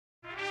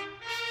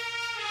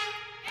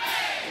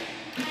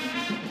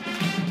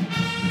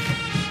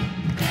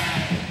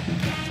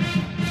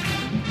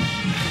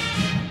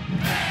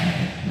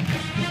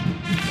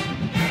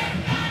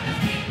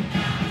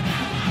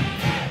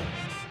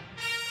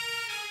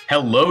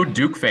Hello,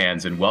 Duke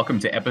fans, and welcome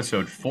to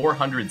episode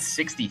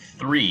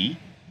 463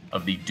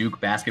 of the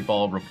Duke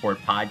Basketball Report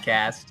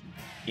podcast.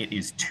 It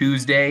is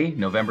Tuesday,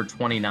 November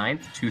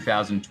 29th,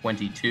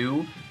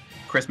 2022.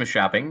 Christmas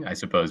shopping, I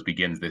suppose,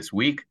 begins this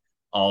week,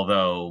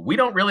 although we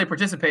don't really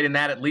participate in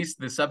that, at least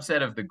the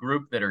subset of the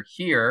group that are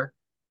here,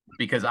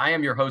 because I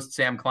am your host,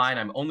 Sam Klein.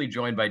 I'm only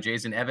joined by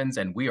Jason Evans,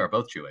 and we are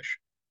both Jewish.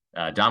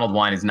 Donald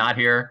Wine is not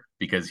here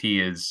because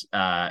we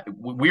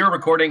are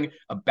recording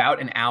about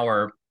an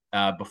hour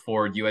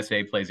before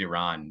USA plays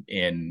Iran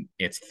in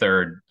its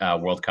third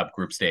World Cup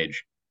group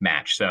stage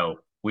match. So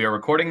we are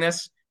recording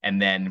this,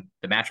 and then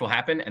the match will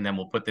happen, and then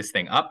we'll put this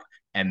thing up,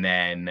 and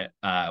then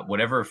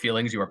whatever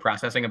feelings you are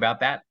processing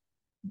about that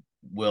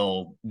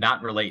will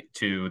not relate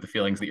to the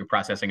feelings that you're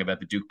processing about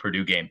the Duke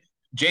Purdue game.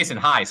 Jason,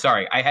 hi.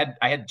 Sorry, I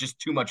had just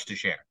too much to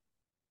share.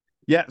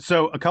 Yeah,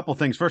 so a couple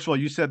things. First of all,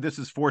 you said this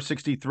is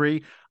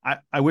 463.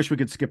 I wish we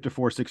could skip to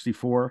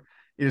 464.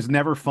 It is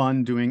never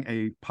fun doing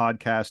a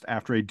podcast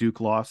after a Duke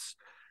loss.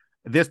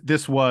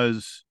 This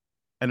was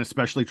an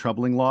especially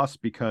troubling loss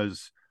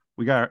because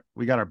we got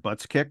our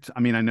butts kicked. I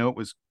mean, I know it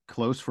was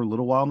close for a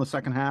little while in the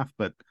second half,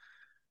 but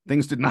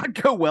things did not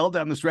go well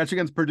down the stretch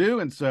against Purdue,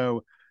 and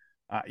so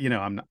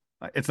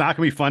it's not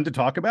going to be fun to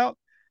talk about.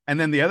 And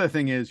then the other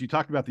thing is, you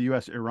talked about the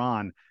U.S.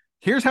 Iran.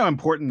 Here's how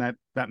important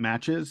that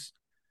match is.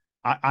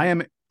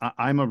 I'm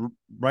a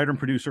writer and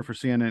producer for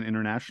CNN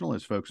International,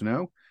 as folks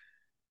know,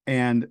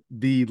 and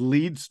the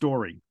lead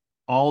story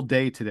all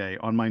day today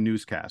on my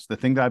newscast, the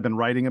thing that I've been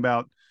writing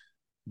about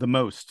the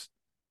most,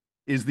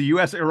 is the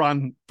U.S.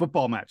 Iran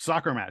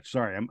soccer match.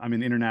 Sorry, I'm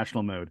in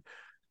international mode.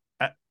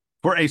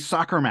 For a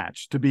soccer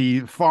match to be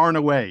far and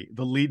away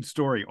the lead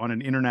story on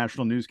an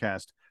international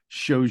newscast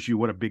shows you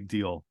what a big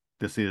deal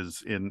this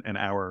is in an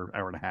hour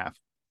and a half.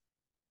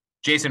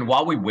 Jason,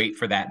 while we wait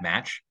for that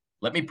match,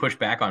 let me push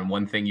back on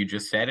one thing you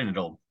just said, and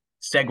it'll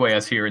segue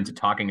us here into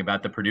talking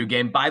about the Purdue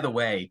game. By the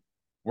way,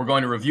 we're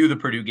going to review the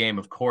Purdue game,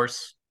 of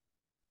course.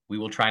 We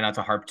will try not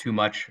to harp too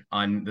much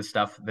on the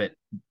stuff that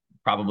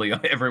probably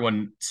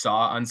everyone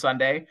saw on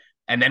Sunday.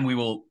 And then we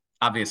will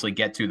obviously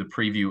get to the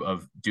preview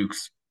of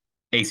Duke's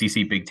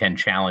ACC Big Ten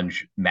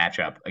Challenge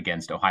matchup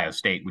against Ohio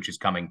State, which is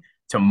coming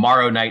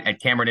tomorrow night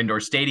at Cameron Indoor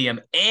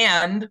Stadium.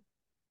 And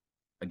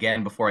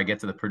again, before I get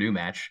to the Purdue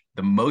match,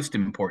 the most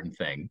important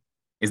thing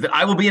is that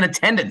I will be in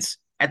attendance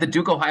at the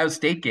Duke Ohio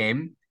State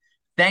game,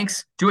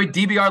 thanks to a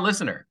DBR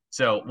listener.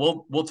 So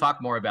we'll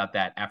talk more about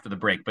that after the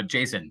break. But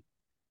Jason,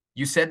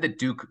 you said that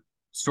Duke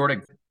sort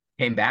of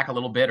came back a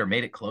little bit or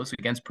made it close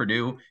against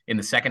Purdue in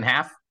the second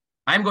half.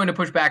 I'm going to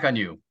push back on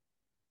you.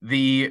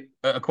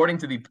 According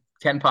to the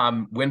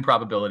KenPom win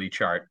probability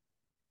chart,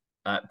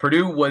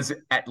 Purdue was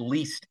at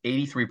least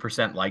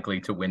 83% likely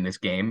to win this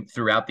game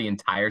throughout the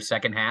entire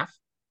second half.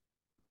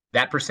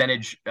 That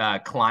percentage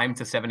climbed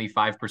to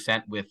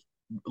 75% with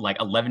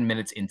like 11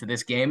 minutes into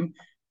this game.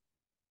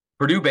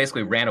 Purdue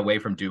basically ran away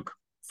from Duke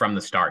from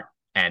the start,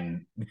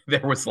 and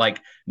there was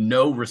like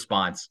no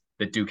response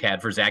that Duke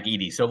had for Zach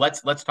Edey. So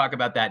let's talk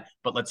about that,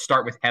 but let's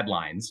start with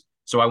headlines.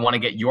 So I want to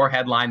get your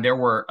headline. There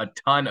were a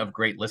ton of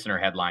great listener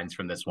headlines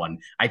from this one.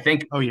 I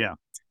think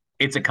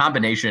it's a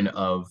combination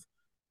of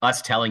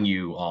us telling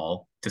you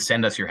all to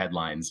send us your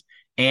headlines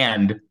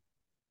and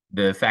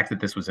the fact that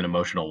this was an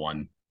emotional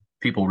one.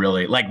 People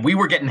really we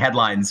were getting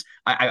headlines.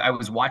 I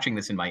was watching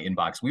this in my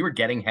inbox. We were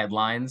getting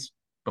headlines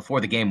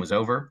before the game was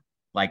over,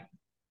 like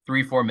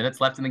 3-4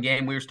 minutes left in the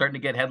game. We were starting to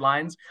get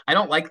headlines. I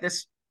don't like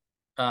this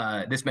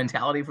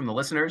mentality from the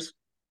listeners.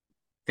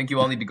 I think you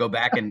all need to go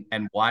back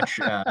and watch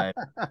Gone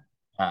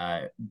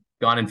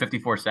in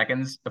 54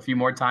 Seconds a few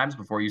more times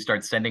before you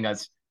start sending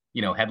us,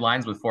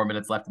 headlines with 4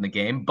 minutes left in the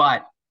game.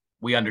 But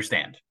we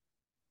understand.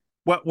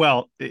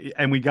 Well,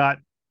 and we got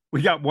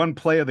one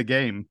play of the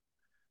game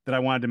that I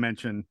wanted to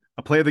mention.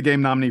 A play of the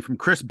game nominee from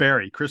Chris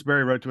Berry. Chris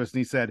Berry wrote to us and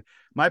he said,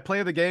 "My play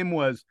of the game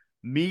was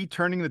me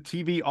turning the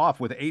TV off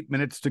with 8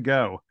 minutes to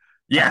go."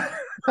 Yeah,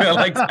 I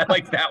like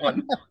that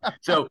one.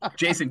 So,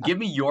 Jason, give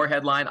me your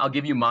headline. I'll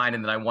give you mine,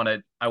 and then I want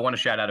to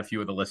shout out a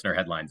few of the listener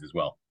headlines as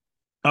well.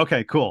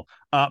 Okay, cool.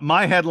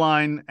 My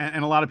headline,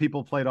 and a lot of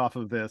people played off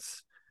of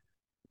this.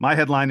 My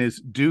headline is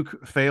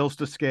Duke fails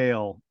to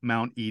scale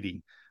Mount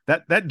Edey.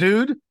 That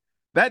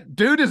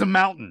dude is a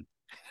mountain.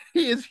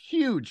 He is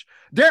huge.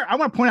 I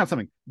want to point out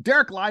something.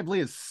 Derek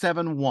Lively is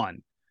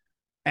 7'1",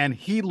 and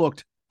he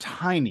looked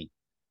tiny.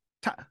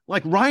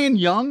 Like Ryan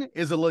Young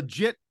is a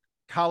legit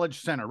college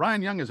center.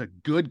 Ryan Young is a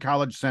good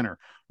college center.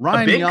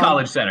 A big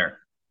college center.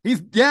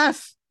 He's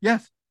yes.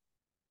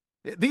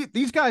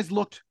 These guys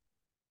looked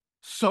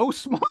so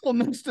small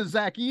next to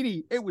Zach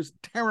Edey. It was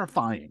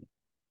terrifying.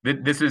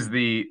 This is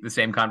the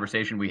same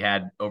conversation we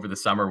had over the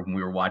summer when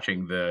we were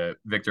watching the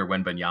Victor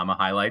Wembanyama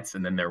highlights,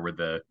 and then there were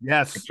the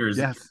pictures,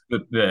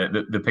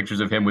 the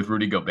pictures of him with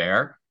Rudy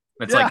Gobert.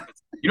 It's like,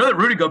 that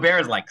Rudy Gobert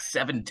is like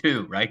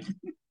 7'2", right?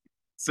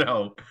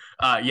 So,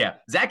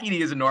 Zach Edey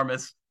is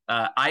enormous.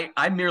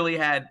 I merely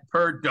had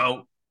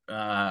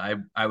I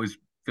was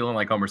feeling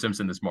like Homer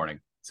Simpson this morning,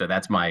 so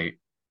that's my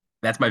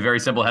very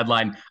simple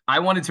headline. I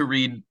wanted to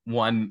read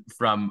one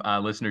from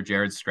listener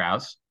Jared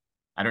Strauss.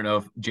 I don't know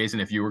if Jason,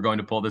 if you were going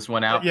to pull this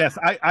one out. Yes,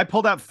 I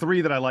pulled out three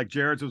that I like.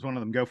 Jared's was one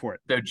of them. Go for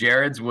it. So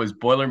Jared's was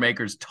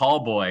Boilermakers tall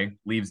boy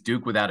leaves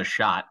Duke without a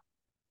shot.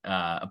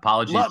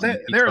 Apologies to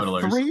the There are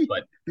teetotalers, three.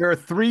 but There are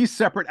three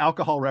separate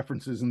alcohol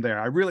references in there.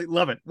 I really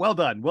love it. Well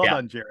done. Well yeah,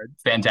 done, Jared.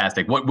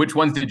 fantastic. Which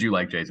ones did you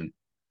like, Jason?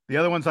 The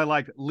other ones I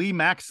liked. Lee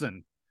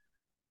Maxson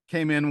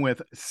came in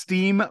with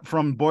steam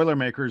from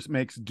Boilermakers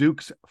makes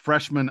Duke's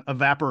freshman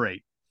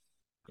evaporate.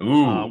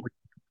 Ooh,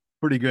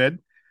 Pretty good.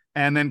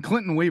 And then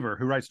Clinton Weaver,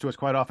 who writes to us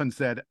quite often,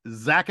 said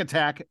Zack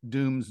Attack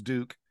dooms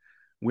Duke,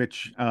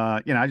 which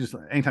I just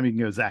anytime you can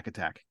go Zack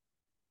Attack.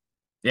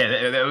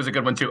 yeah, that was a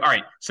good one too. All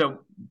right, so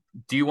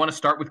do you want to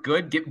start with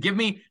good? Give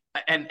me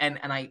and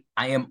I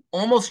am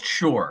almost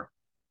sure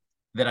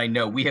that I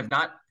know we have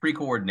not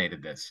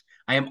pre-coordinated this.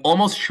 I am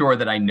almost sure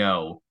that I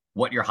know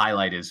what your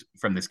highlight is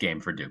from this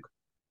game for Duke.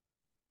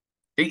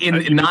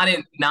 Not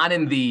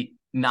in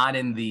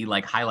the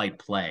like highlight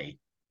play,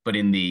 but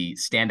in the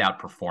standout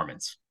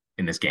performance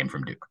in this game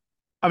from Duke.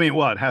 I mean,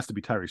 well, it has to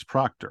be Tyrese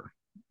Proctor,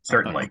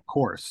 Certainly. of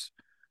course.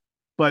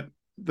 But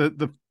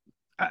the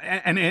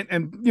let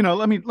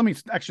me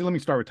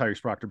start with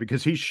Tyrese Proctor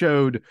because he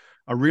showed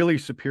a really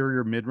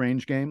superior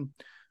mid-range game.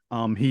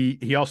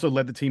 He also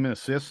led the team in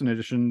assists in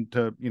addition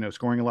to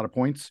scoring a lot of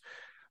points.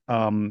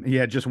 He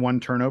had just one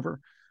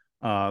turnover.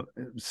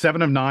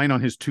 7 of 9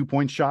 on his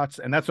 2-point shots,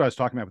 and that's what I was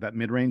talking about with that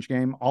mid-range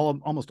game.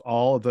 Almost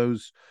all of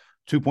those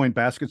 2-point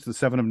baskets, the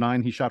 7 of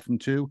 9 he shot from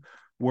 2,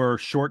 were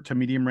short to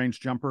medium range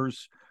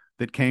jumpers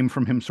that came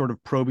from him sort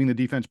of probing the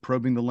defense,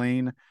 probing the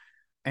lane.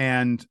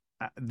 And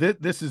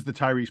this is the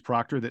Tyrese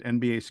Proctor that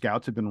NBA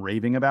scouts have been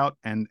raving about,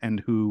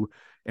 and who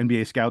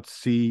NBA scouts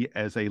see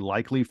as a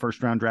likely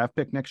first-round draft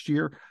pick next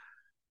year.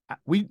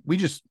 We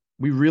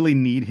really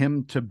need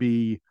him to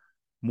be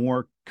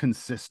more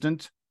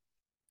consistent.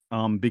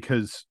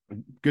 Because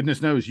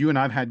goodness knows you and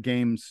I've had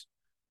games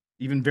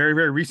even very,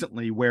 very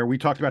recently where we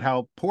talked about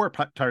how poor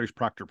Tyrese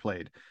Proctor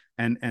played.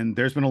 And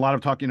there's been a lot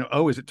of talk,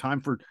 is it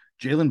time for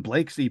Jalen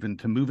Blakes even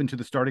to move into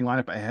the starting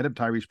lineup ahead of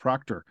Tyrese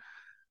Proctor?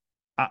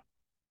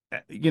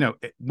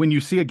 When you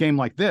see a game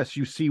like this,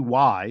 you see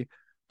why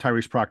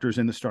Tyrese Proctor is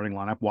in the starting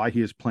lineup, why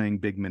he is playing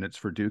big minutes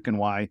for Duke, and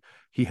why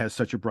he has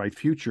such a bright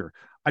future.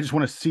 I just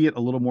want to see it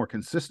a little more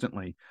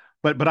consistently.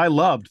 But I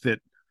loved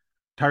that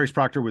Tyrese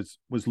Proctor was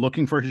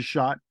looking for his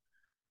shot.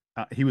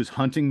 He was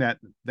hunting that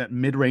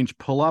mid-range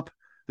pull-up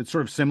that's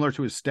sort of similar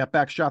to his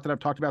step-back shot that I've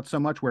talked about so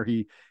much, where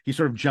he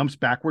sort of jumps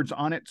backwards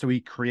on it, so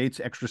he creates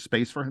extra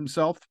space for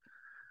himself.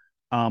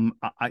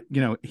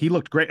 He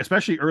looked great,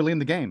 especially early in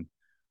the game.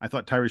 I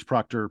thought Tyrese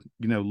Proctor,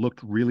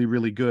 looked really,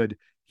 really good.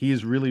 He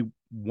is really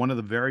one of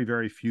the very,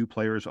 very few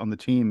players on the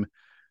team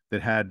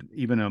that had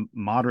even a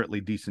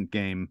moderately decent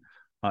game,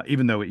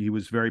 even though he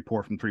was very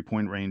poor from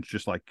three-point range,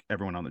 just like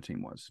everyone on the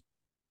team was.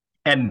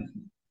 And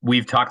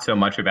we've talked so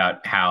much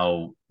about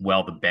how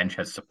well the bench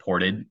has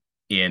supported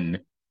in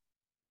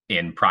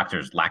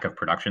Proctor's lack of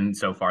production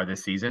so far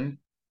this season.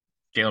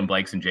 Jalen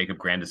Blakes and Jacob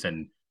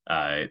Grandison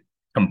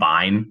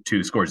combine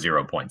to score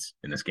 0 points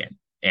in this game,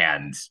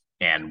 and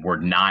were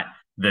not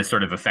the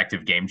sort of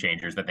effective game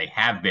changers that they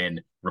have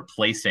been,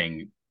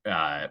 replacing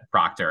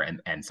Proctor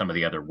and some of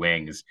the other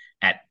wings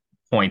at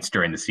points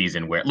during the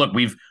season. Where look,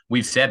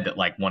 we've said that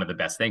like one of the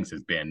best things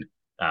has been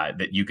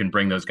that you can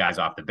bring those guys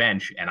off the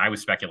bench. And I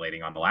was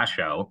speculating on the last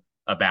show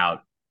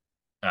about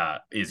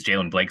is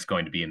Jalen Blakes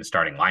going to be in the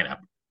starting lineup?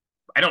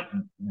 I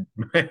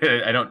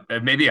don't.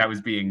 Maybe I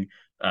was being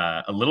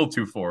a little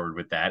too forward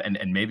with that,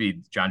 and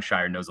maybe John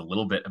Shire knows a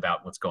little bit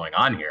about what's going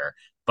on here.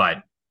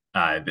 But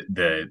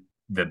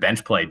the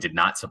bench play did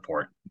not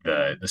support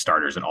the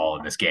starters at all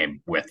in this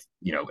game. With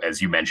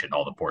as you mentioned,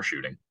 all the poor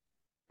shooting.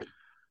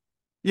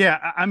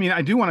 Yeah, I mean,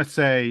 I do want to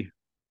say,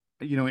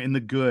 in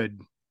the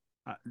good,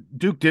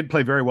 Duke did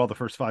play very well the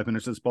first 5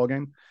 minutes of this ball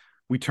game.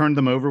 We turned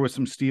them over with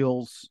some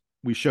steals.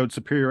 We showed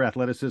superior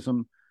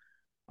athleticism.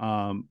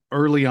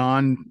 Early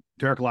on,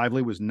 Derek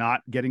Lively was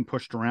not getting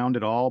pushed around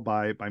at all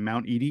by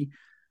Mount Edie,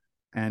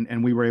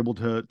 and we were able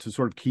to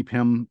sort of keep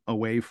him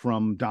away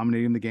from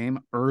dominating the game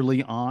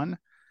early on.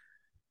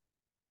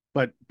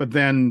 But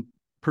then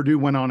Purdue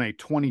went on a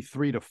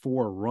 23-4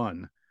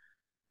 run,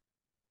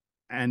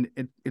 and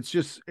it's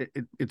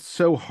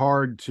so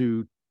hard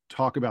to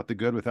talk about the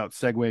good without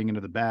segueing into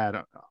the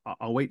bad.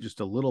 I'll wait just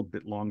a little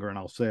bit longer, and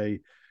I'll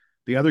say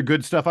the other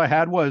good stuff I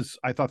had was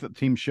I thought that the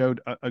team showed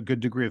a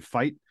good degree of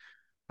fight.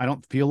 I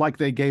don't feel like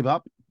they gave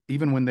up,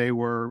 even when they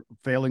were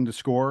failing to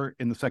score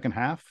in the second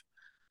half.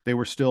 They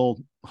were still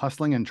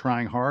hustling and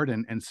trying hard,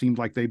 and seemed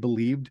like they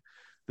believed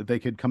that they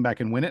could come back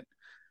and win it.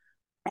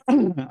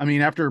 I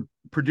mean, after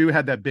Purdue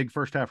had that big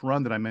first half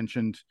run that I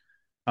mentioned,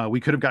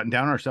 we could have gotten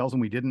down ourselves,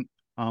 and we didn't.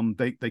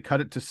 They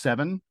cut it to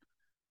 7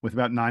 with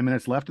about 9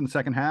 minutes left in the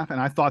second half, and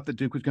I thought that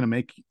Duke was going to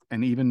make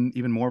an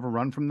even more of a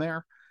run from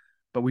there.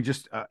 But we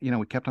just,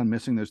 we kept on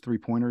missing those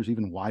 3-pointers,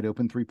 even wide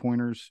open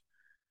 3-pointers.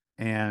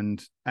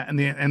 And then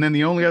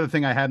the only other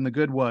thing I had in the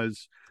good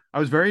was I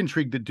was very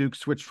intrigued that Duke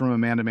switched from a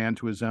man-to-man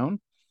to a zone.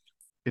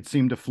 It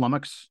seemed to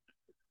flummox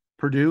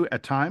Purdue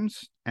at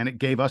times, and it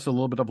gave us a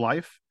little bit of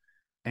life.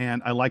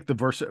 And I like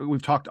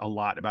we've talked a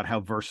lot about how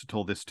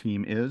versatile this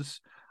team is.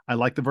 I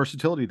like the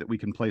versatility that we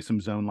can play some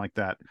zone like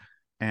that.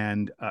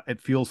 And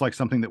it feels like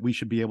something that we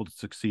should be able to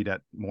succeed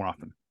at more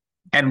often.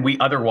 And we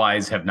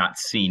otherwise have not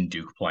seen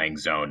Duke playing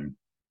zone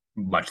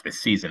much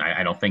this season.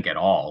 I don't think at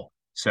all.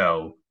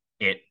 So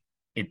it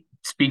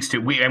speaks to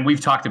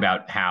we've talked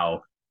about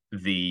how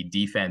the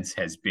defense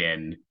has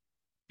been,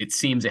 it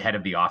seems, ahead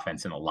of the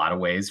offense in a lot of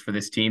ways for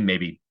this team,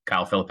 maybe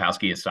Kyle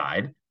Filipowski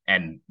aside.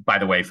 And by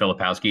the way,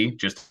 Filipowski,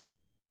 just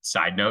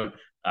side note,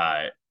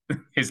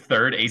 his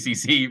third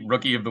ACC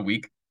Rookie of the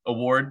Week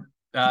award.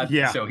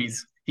 Yeah. So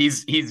he's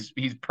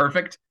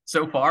perfect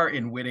so far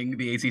in winning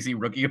the ACC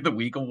Rookie of the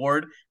Week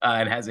award,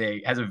 and has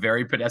a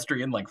very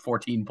pedestrian, like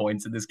 14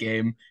 points in this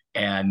game,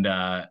 and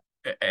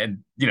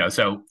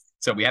so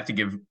we have to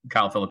give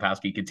Kyle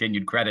Filipowski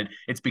continued credit.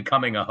 It's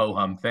becoming a ho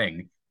hum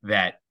thing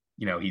that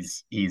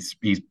he's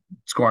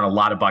scoring a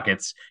lot of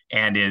buckets,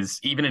 and is,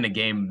 even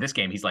in this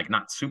game he's like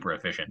not super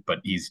efficient, but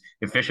he's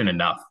efficient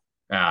enough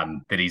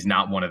that he's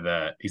not one of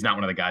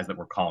the guys that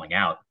we're calling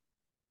out.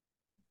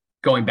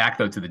 Going back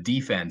though to the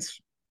defense,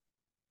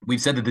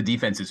 we've said that the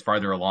defense is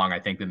farther along, I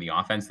think, than the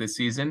offense this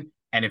season.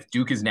 And if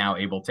Duke is now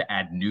able to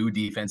add new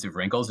defensive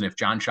wrinkles, and if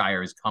Jon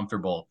Scheyer is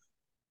comfortable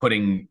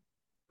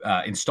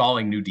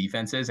installing new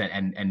defenses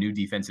and new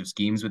defensive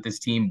schemes with this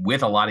team,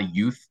 with a lot of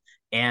youth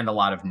and a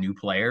lot of new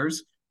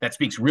players, that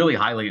speaks really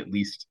highly, at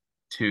least,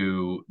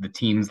 to the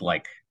team's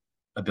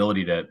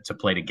ability to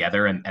play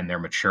together and their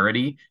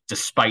maturity,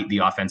 despite the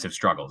offensive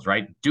struggles.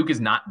 Right? Duke is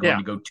not going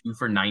to go 2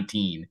 for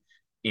 19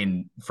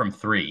 from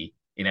three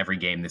in every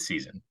game this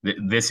season.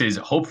 This is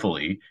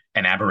hopefully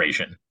an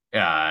aberration,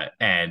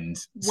 and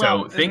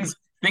so things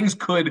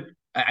could.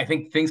 I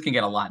think things can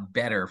get a lot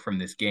better from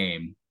this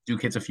game.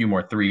 Duke hits a few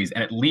more threes,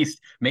 and at least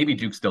maybe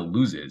Duke still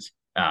loses,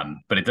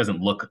 but it doesn't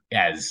look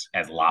as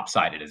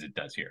lopsided as it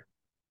does here.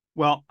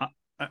 Well,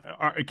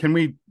 can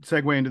we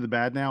segue into the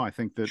bad now? I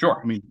think that, sure.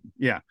 I mean,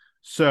 yeah.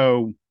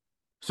 So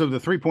the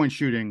 3-point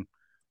shooting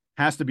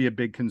has to be a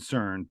big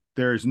concern.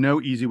 There's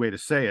no easy way to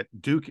say it.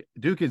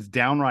 Duke is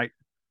downright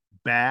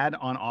bad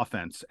on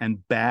offense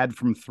and bad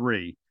from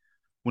three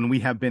when we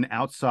have been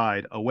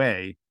outside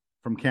away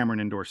from Cameron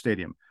Indoor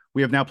Stadium.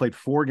 We have now played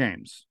 4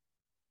 games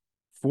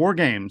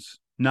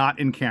not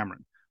in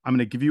Cameron. I'm going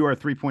to give you our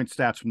 3-point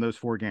stats from those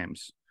 4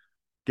 games.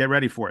 Get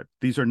ready for it.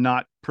 These are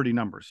not pretty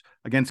numbers.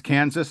 Against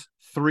Kansas,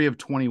 3 of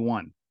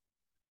 21.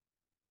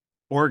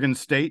 Oregon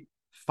State,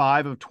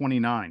 5 of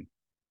 29.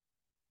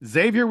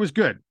 Xavier was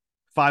good,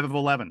 5 of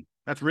 11.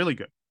 That's really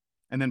good.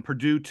 And then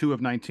Purdue, 2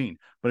 of 19.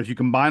 But if you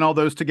combine all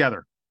those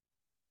together,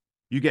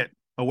 you get,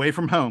 away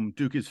from home,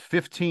 Duke is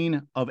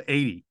 15 of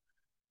 80.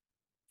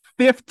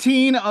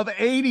 15 of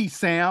 80,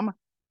 Sam,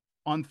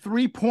 on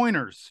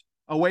 3-pointers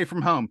away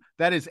from home.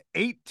 That is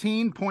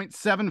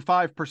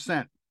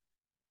 18.75%.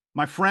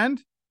 My friend,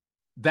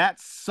 that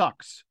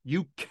sucks.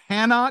 You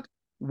cannot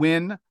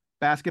win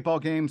basketball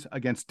games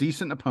against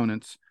decent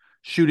opponents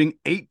shooting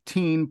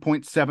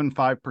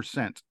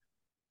 18.75%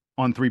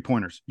 on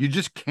 3-pointers. You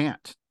just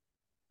can't.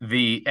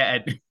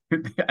 I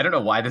don't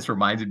know why this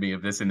reminded me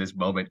of this in this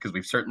moment, because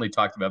we've certainly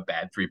talked about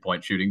bad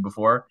 3-point shooting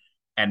before,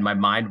 and my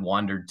mind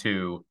wandered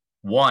to,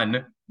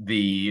 one,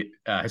 the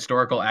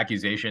historical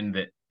accusation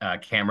that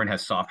Cameron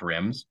has soft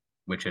rims,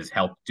 which has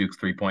helped Duke's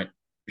 3-point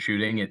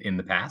shooting in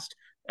the past.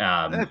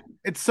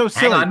 It's so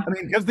silly. I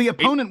mean, because the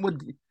opponent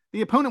would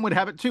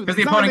have it too. Because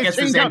the opponent gets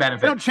the same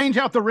benefit. They don't change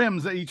out the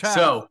rims that each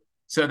have.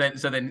 So then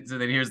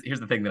here's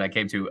the thing that I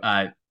came to.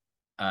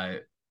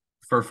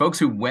 For folks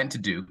who went to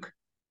Duke,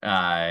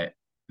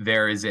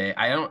 there is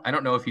I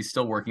don't know if he's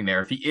still working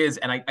there. If he is,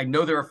 and I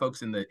know there are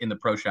folks in the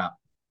pro shop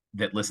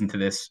that listen to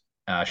this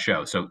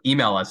show. So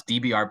email us,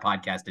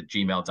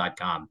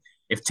 dbrpodcast@gmail.com.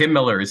 If Tim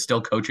Miller is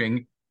still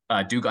coaching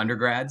Duke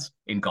undergrads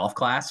in golf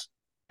class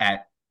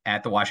at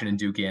the Washington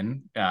Duke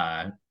Inn,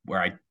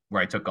 where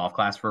I took golf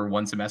class for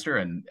one semester,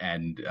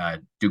 and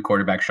Duke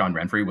quarterback Sean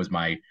Renfrey was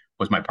my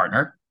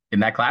partner in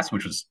that class,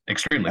 which was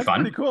extremely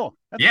fun. Pretty cool.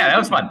 That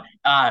was fun.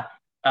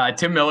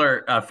 Tim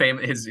Miller,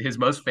 his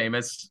most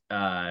famous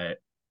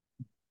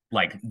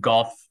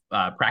golf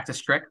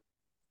practice trick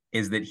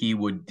is that he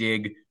would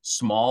dig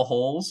small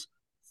holes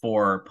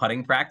for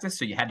putting practice.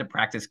 So you had to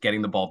practice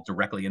getting the ball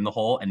directly in the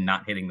hole and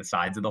not hitting the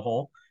sides of the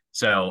hole.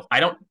 So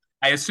I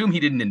assume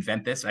he didn't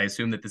invent this. I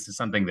assume that this is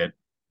something that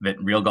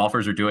real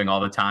golfers are doing all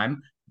the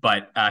time,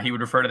 but he would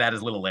refer to that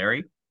as Little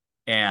Larry.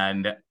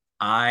 And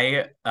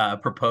I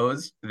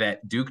propose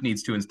that Duke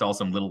needs to install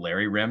some Little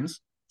Larry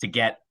rims to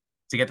get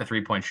the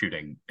 3-point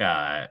shooting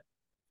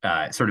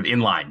sort of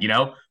in line,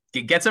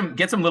 get some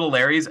Little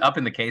Larrys up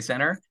in the K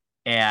Center,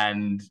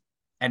 and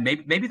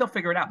maybe they'll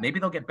figure it out. Maybe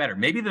they'll get better.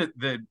 Maybe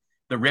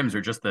the rims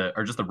are just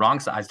the wrong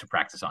size to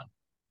practice on.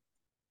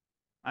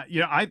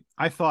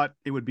 I thought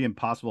it would be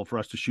impossible for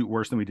us to shoot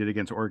worse than we did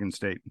against Oregon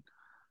State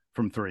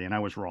from 3, and I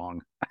was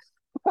wrong.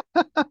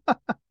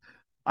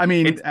 I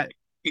mean,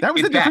 that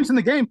was the difference in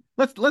the game.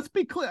 Let's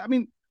be clear. I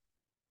mean,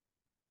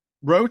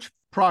 Roach,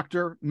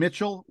 Proctor,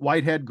 Mitchell,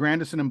 Whitehead,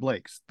 Grandison, and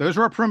Blakes. Those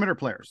are our perimeter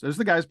players. Those are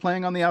the guys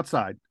playing on the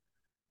outside.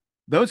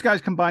 Those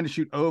guys combined to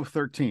shoot 0 of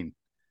 13.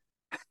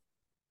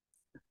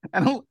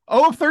 And 0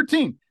 of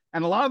 13.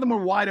 And a lot of them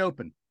were wide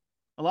open.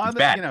 A lot It's of the,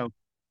 bad.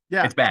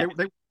 yeah, It's bad.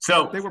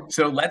 So they were,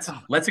 so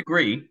oh, let's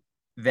agree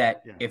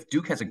that yeah, if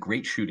Duke has a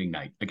great shooting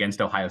night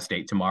against Ohio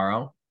State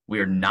tomorrow, we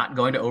are not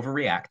going to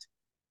overreact,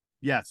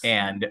 yes.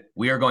 and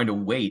we are going to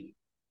wait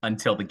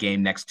until the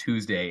game next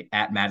Tuesday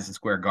at Madison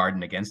Square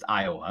Garden against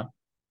Iowa.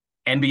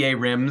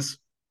 NBA rims,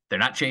 they're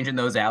not changing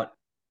those out.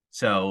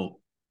 So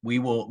we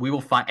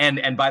will find,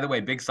 and by the way,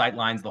 big sight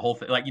lines, the whole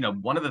thing, like,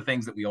 one of the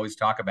things that we always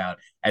talk about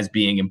as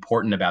being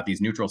important about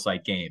these neutral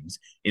site games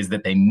is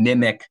that they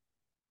mimic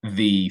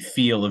the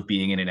feel of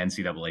being in an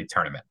NCAA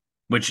tournament,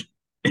 which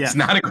is Yes.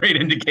 not a great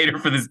indicator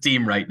for this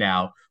team right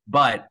now.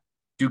 But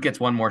Duke gets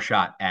one more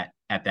shot at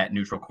that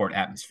neutral court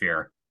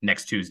atmosphere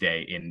next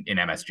Tuesday in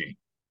MSG.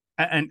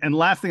 And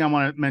last thing I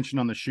want to mention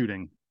on the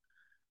shooting,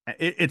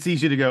 it's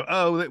easy to go,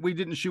 oh, we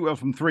didn't shoot well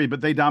from three,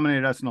 but they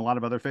dominated us in a lot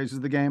of other phases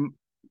of the game.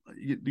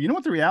 You know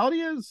what the reality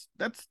is?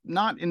 That's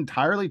not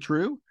entirely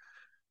true.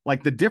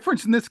 Like, the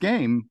difference in this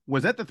game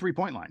was at the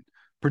 3-point line.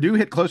 Purdue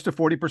hit close to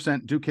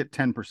 40%, Duke hit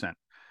 10%.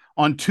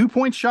 On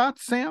 2-point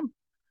shots, Sam,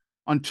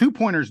 on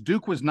 2-pointers,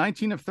 Duke was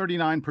 19 of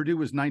 39, Purdue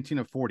was 19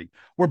 of 40.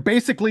 We're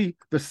basically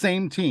the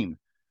same team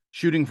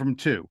shooting from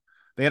two.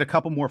 They had a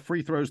couple more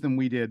free throws than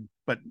we did,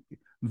 but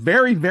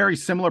very, very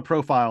similar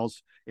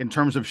profiles in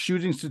terms of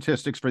shooting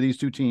statistics for these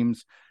two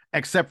teams,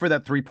 except for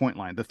that 3-point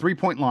line. The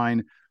 3-point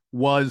line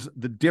was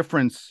the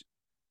difference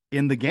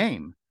in the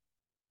game.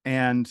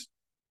 And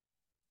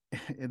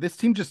this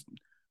team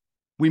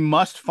we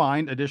must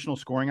find additional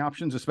scoring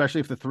options,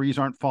 especially if the threes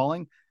aren't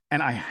falling.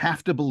 And I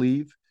have to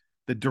believe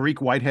that Dariq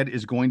Whitehead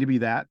is going to be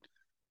that.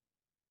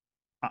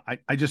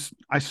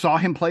 I saw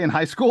him play in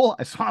high school.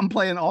 I saw him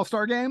play in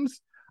all-star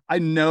games. I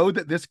know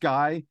that this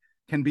guy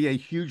can be a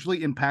hugely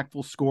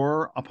impactful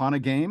scorer upon a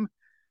game.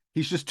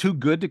 He's just too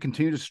good to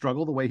continue to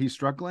struggle the way he's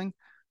struggling.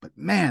 But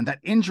man, that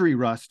injury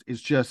rust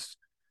is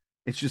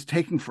it's just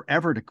taking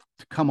forever to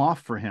come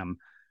off for him.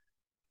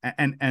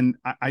 And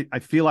I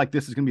feel like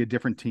this is going to be a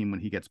different team when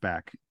he gets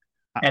back.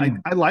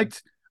 I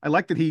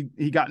liked that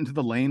he got into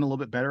the lane a little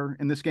bit better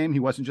in this game. He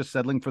wasn't just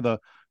settling for the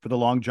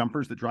long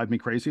jumpers that drive me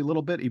crazy a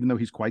little bit, even though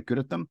he's quite good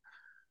at them.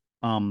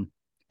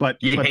 But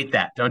You hate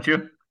that, don't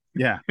you?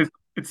 Yeah,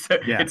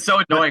 it's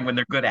so annoying when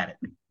they're good at it.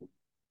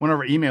 One of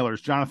our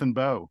emailers, Jonathan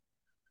Bowe,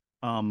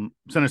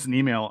 sent us an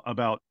email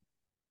about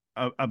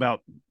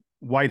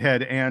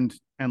Whitehead and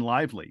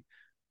Lively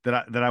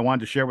that I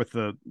wanted to share with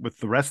the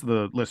rest of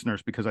the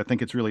listeners, because I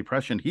think it's really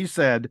prescient. He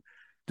said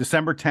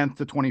December 10th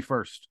to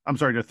 21st. I'm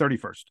sorry, to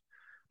 31st.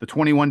 The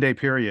 21-day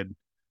period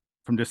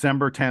from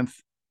December 10th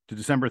to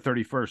December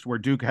 31st, where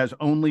Duke has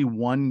only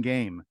one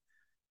game,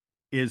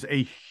 is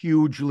a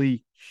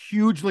hugely,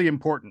 hugely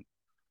important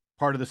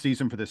part of the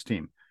season for this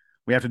team.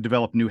 We have to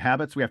develop new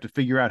habits. We have to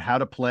figure out how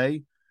to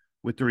play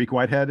with Dariq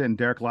Whitehead and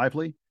Dereck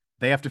Lively.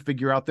 They have to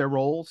figure out their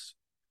roles.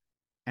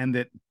 And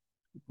that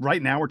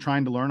right now we're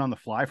trying to learn on the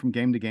fly from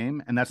game to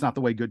game. And that's not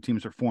the way good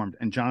teams are formed.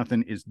 And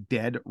Jonathan is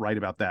dead right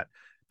about that.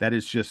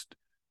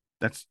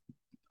 That's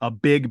a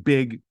big,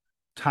 big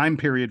time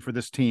period for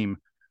this team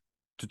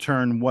to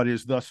turn what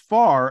is thus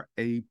far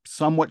a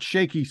somewhat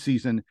shaky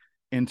season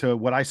into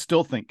what I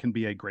still think can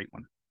be a great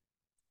one.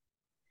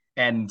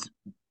 And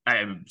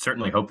I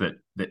certainly hope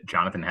that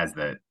Jonathan has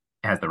the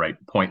right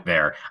point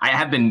there. I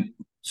have been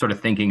sort of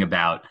thinking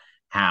about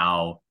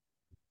how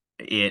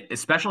it,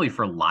 especially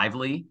for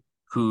Lively,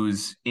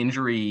 whose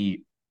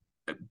injury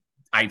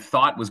I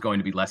thought was going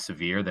to be less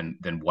severe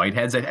than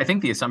Whitehead's. I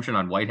think the assumption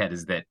on Whitehead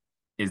is that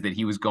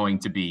he was going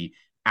to be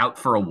out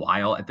for a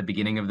while at the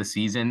beginning of the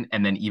season,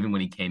 and then even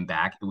when he came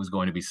back, it was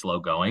going to be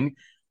slow going.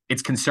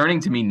 It's concerning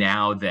to me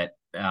now that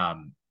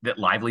that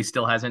Lively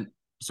still hasn't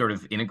sort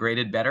of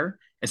integrated better,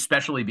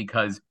 especially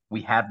because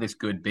we have this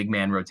good big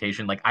man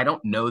rotation. Like, I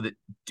don't know that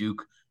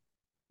Duke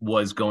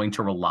was going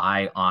to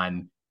rely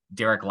on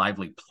Dereck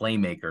Lively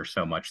playmaker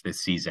so much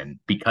this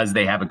season, because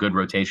they have a good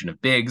rotation of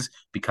bigs,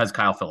 because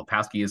Kyle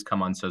Filipowski has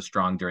come on so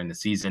strong during the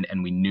season,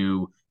 and we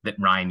knew that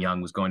Ryan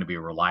Young was going to be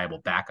a reliable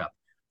backup.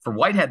 For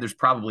Whitehead, there's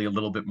probably a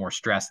little bit more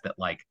stress that,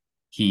 like,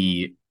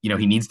 he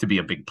needs to be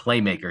a big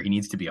playmaker. He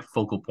needs to be a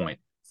focal point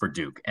for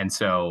Duke. And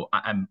so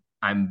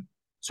I'm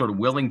sort of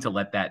willing to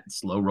let that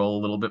slow roll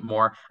a little bit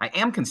more. I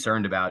am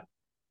concerned about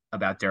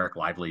Dereck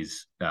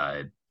Lively's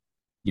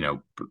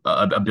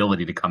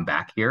ability to come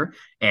back here.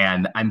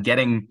 And I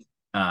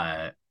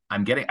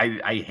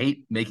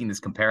hate making this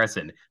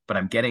comparison, but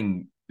I'm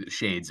getting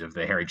shades of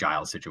the Harry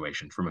Giles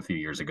situation from a few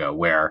years ago,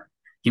 where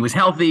he was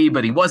healthy,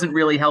 but he wasn't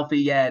really healthy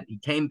yet. He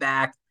came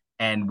back,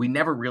 and we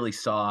never really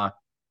saw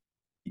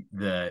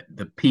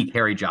the peak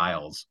Harry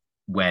Giles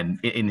when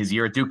in his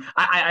year at Duke.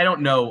 I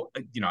don't know,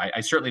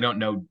 I certainly don't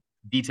know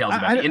details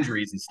about the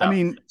injuries and stuff. I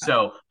mean,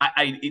 so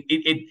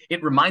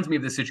it reminds me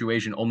of this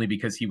situation only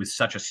because he was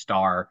such a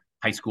star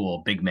high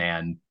school big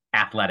man,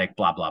 athletic,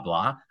 blah blah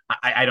blah.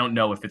 I don't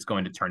know if it's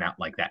going to turn out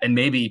like that. And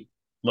maybe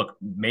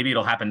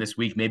it'll happen this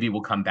week. Maybe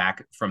we'll come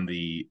back from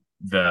the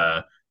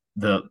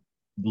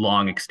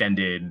long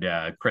extended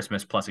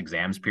Christmas plus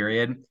exams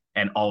period,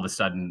 and all of a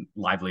sudden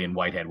Lively and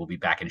Whitehead will be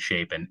back in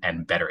shape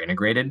and better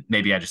integrated.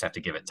 Maybe I just have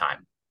to give it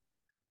time.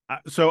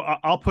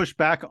 I'll push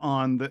back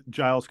on the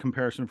Giles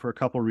comparison for a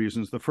couple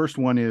reasons. The first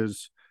one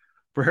is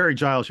for Harry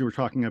Giles, you were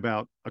talking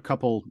about a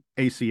couple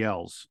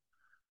ACLs,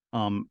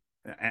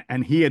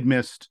 and he had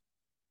missed.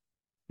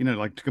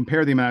 Like to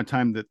compare the amount of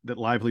time that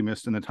Lively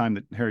missed and the time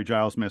that Harry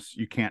Giles missed,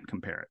 you can't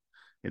compare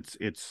it.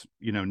 It's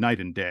night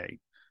and day.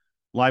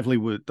 Lively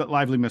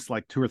missed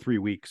like 2 or 3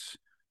 weeks,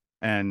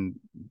 and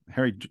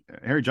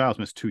Harry Giles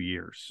missed 2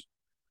 years.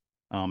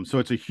 So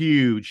it's a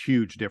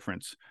huge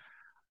difference.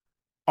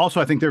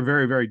 Also, I think they're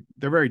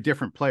very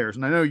different players.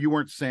 And I know you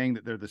weren't saying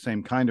that they're the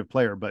same kind of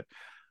player, but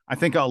I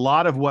think a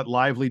lot of what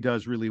Lively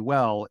does really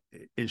well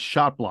is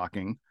shot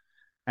blocking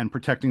and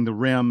protecting the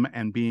rim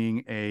and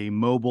being a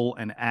mobile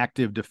and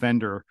active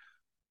defender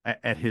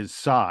at his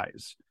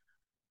size.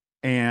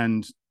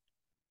 And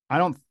I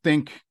don't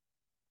think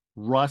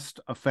rust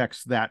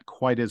affects that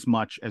quite as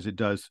much as it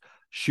does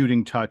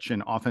shooting touch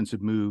and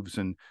offensive moves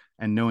and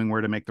knowing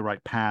where to make the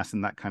right pass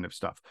and that kind of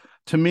stuff.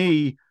 To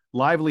me,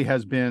 Lively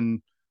has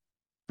been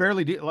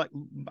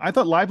I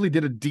thought Lively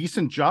did a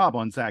decent job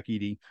on Zach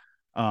Edey,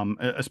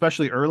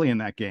 especially early in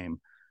that game.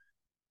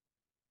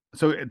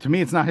 So to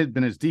me, it's not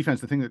been his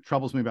defense. The thing that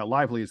troubles me about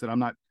Lively is that I'm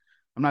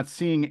not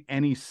seeing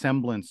any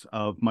semblance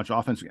of much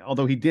offense.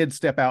 Although he did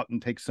step out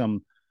and take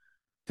some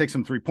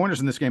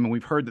 3-pointers in this game, and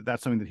we've heard that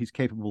that's something that he's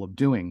capable of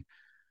doing.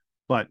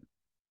 But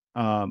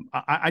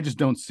I just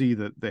don't see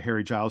the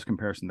Harry Giles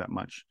comparison that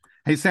much.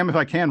 Hey Sam, if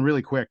I can,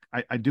 really quick,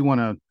 I do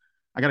want to.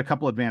 I got a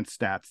couple advanced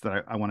stats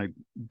that I want to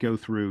go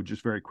through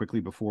just very quickly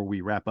before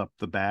we wrap up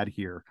the bad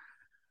here.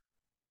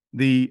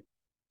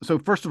 So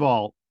first of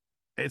all,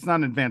 it's not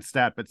an advanced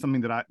stat, but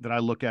something that I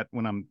look at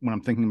when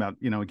I'm thinking about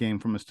a game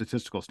from a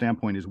statistical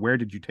standpoint is where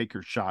did you take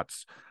your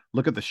shots?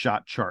 Look at the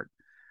shot chart.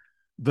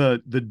 The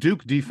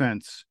Duke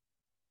defense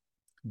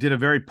did a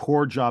very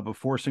poor job of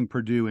forcing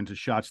Purdue into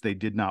shots they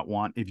did not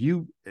want. If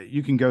you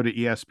can go to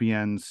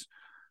ESPN's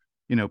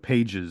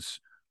pages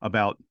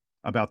about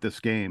this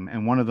game,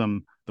 and one of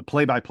them, the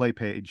play-by-play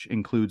page,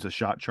 includes a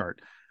shot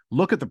chart.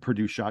 Look at the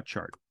Purdue shot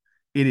chart.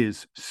 It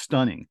is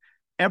stunning.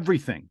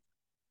 Everything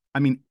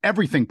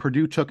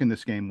Purdue took in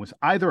this game was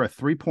either a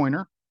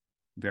three-pointer,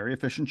 very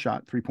efficient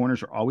shot.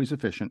 Three-pointers are always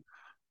efficient,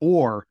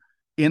 or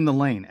in the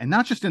lane. And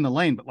not just in the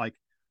lane, but like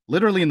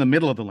literally in the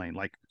middle of the lane,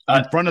 like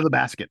in front of the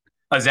basket.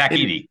 Zach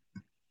Edey.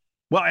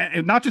 Well,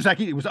 and not just Zach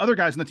Edey. It was other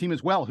guys in the team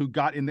as well who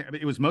got in there.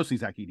 It was mostly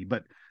Zach Edey,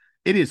 but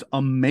it is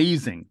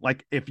amazing.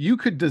 Like if you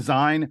could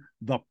design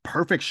the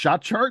perfect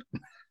shot chart,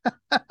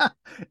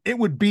 it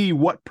would be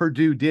what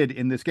Purdue did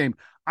in this game.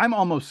 I'm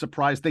almost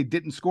surprised they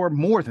didn't score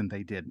more than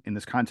they did in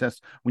this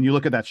contest. When you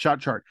look at that shot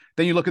chart,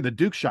 then you look at the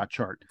Duke shot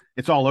chart,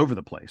 it's all over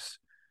the place.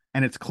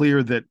 And it's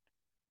clear that,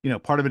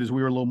 part of it is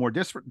we were a little more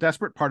desperate.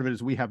 Part of it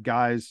is we have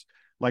guys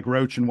like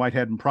Roach and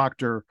Whitehead and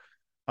Proctor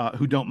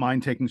who don't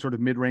mind taking sort of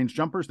mid-range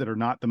jumpers that are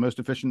not the most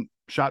efficient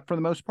shot for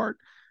the most part.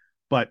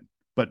 But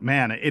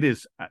man, it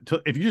is,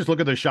 if you just look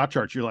at those shot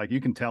charts, you're like,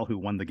 you can tell who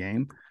won the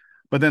game.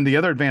 But then the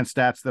other advanced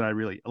stats that I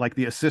really like,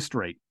 the assist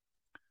rate,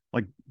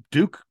 like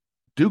Duke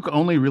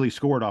only really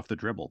scored off the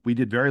dribble. We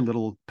did very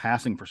little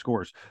passing for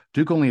scores.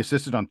 Duke only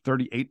assisted on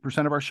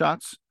 38% of our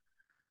shots.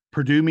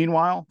 Purdue,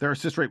 meanwhile, their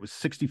assist rate was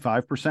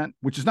 65%,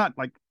 which is not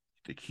like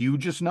the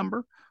hugest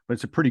number, but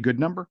it's a pretty good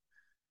number.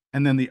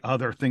 And then the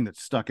other thing that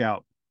stuck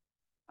out,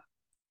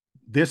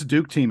 this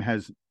Duke team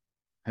has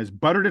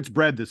buttered its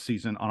bread this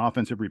season on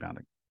offensive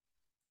rebounding.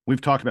 We've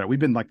talked about it. We've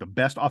been like the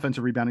best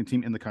offensive rebounding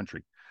team in the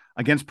country.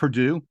 Against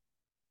Purdue,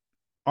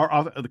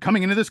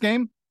 coming into this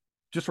game,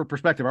 just for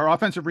perspective, our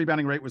offensive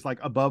rebounding rate was like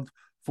above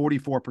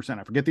 44%.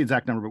 I forget the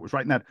exact number, but it was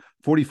right in that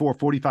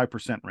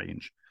 45%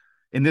 range.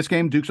 In this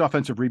game, Duke's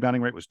offensive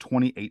rebounding rate was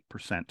 28%.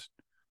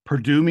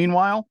 Purdue,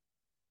 meanwhile,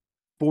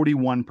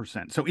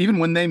 41%. So even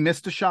when they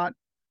missed a shot,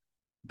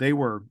 they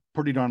were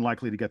pretty darn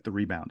likely to get the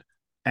rebound.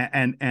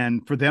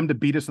 And for them to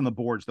beat us on the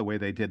boards the way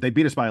they did, they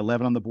beat us by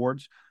 11 on the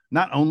boards.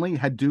 Not only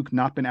had Duke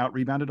not been out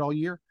rebounded all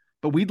year,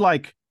 but we'd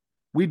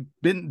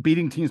been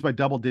beating teams by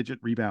double-digit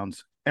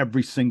rebounds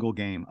every single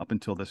game up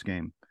until this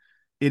game.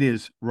 It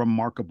is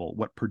remarkable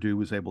what Purdue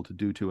was able to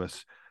do to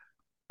us.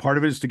 Part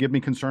of it is to give me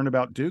concern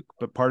about Duke,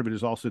 but part of it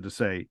is also to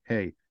say,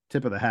 hey,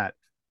 tip of the hat,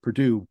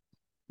 Purdue,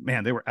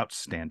 man, they were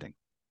outstanding.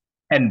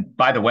 And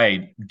by the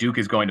way, Duke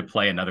is going to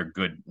play another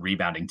good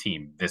rebounding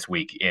team this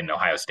week in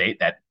Ohio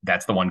State.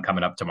 That's the one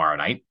coming up tomorrow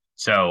night.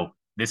 So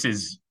this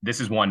is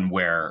one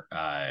where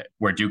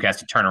Duke has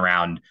to turn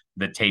around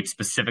the tape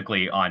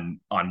specifically on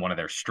one of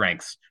their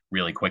strengths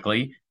really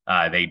quickly.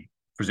 They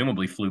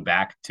presumably flew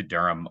back to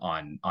Durham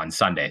on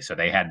Sunday, so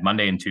they had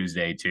Monday and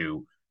Tuesday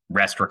to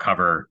rest,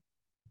 recover,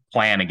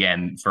 plan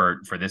again for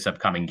this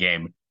upcoming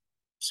game.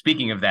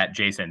 Speaking of that,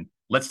 Jason,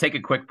 let's take a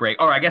quick break.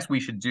 Or I guess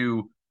we should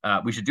do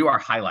our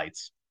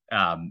highlights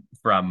from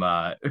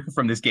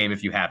this game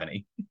if you have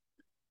any.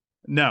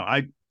 No,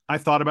 I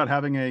thought about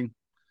having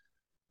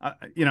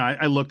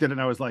I looked at it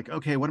and I was like,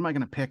 okay, what am I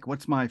going to pick?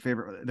 What's my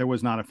favorite? There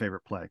was not a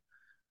favorite play.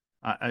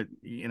 But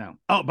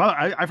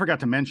I forgot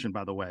to mention,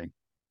 by the way,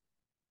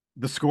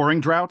 the scoring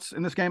droughts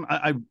in this game.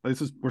 We're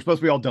supposed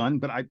to be all done,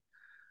 but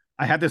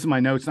I had this in my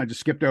notes and I just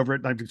skipped over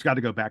it. I just got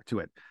to go back to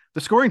it.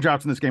 The scoring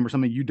droughts in this game are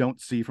something you don't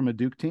see from a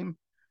Duke team.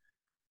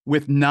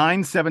 With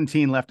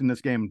 9:17 left in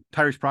this game,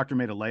 Tyrese Proctor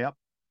made a layup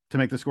to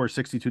make the score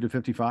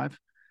 62-55,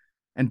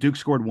 and Duke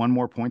scored one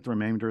more point the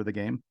remainder of the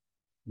game.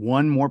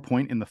 One more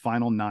point in the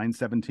final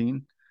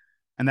 9:17,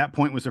 and that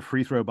point was a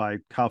free throw by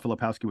Kyle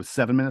Filipowski with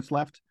 7 minutes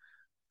left.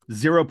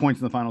 0 points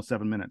in the final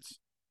 7 minutes.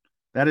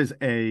 That is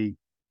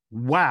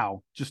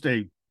just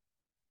a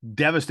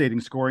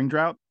devastating scoring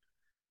drought.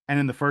 And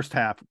in the first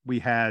half, we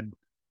had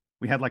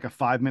like a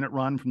 5-minute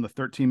run from the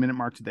 13-minute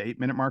mark to the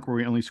 8-minute mark where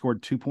we only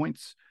scored 2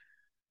 points.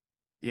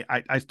 Yeah,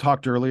 I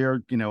talked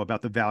earlier,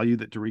 about the value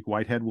that Dariq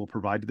Whitehead will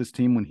provide to this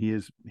team when he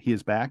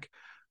is back.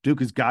 Duke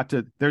has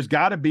there's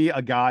got to be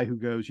a guy who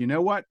goes, you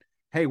know what?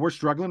 Hey, we're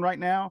struggling right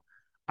now.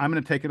 I'm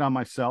going to take it on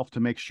myself to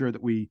make sure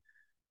that we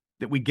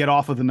get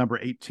off of the number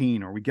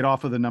 18 or we get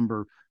off of the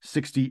number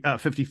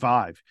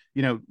 55.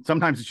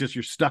 Sometimes it's just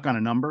you're stuck on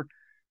a number.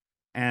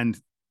 And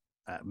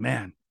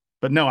man,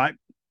 but no,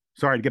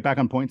 sorry to get back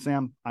on point,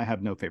 Sam. I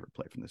have no favorite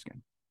play from this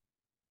game.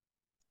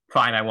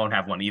 Fine, I won't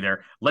have one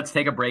either. Let's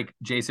take a break,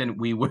 Jason.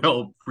 We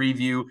will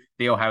preview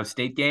the Ohio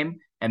State game,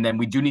 and then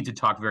we do need to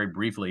talk very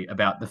briefly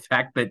about the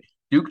fact that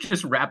Duke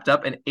just wrapped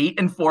up an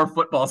 8-4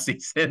 football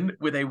season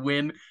with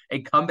a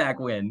comeback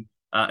win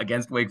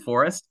against Wake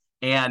Forest,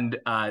 and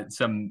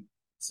some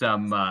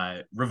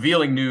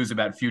revealing news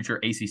about future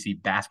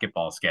ACC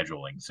basketball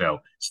scheduling.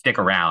 So stick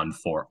around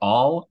for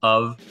all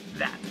of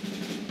that.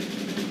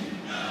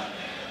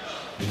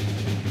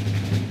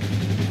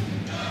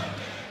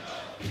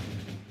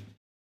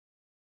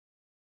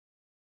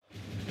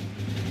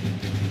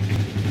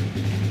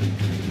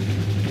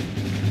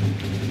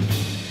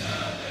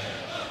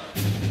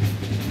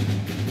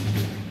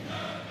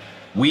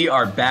 We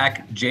are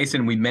back.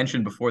 Jason, we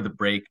mentioned before the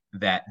break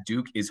that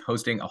Duke is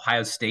hosting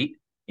Ohio State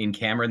in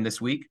Cameron this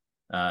week.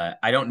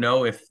 I don't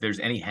know if there's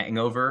any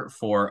hangover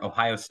for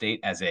Ohio State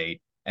as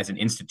an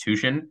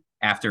institution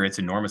after its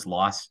enormous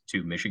loss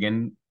to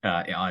Michigan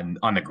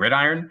on the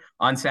gridiron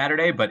on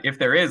Saturday. But if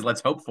there is, let's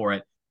hope for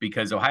it,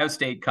 because Ohio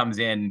State comes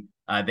in.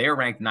 They are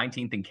ranked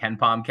 19th in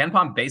KenPom.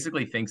 KenPom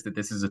basically thinks that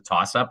this is a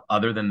toss-up,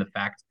 other than the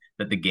fact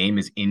that the game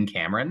is in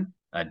Cameron.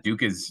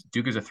 Duke is a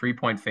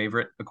 3-point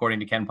favorite according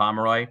to Ken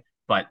Pomeroy,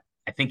 but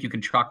I think you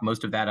can chalk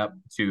most of that up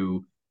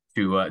to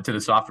the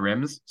soft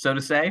rims, so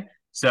to say.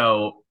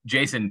 So,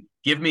 Jason,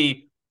 give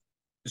me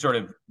sort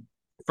of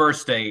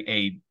first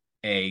a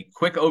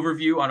quick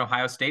overview on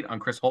Ohio State, on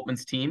Chris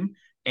Holtmann's team,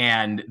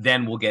 and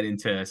then we'll get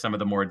into some of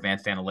the more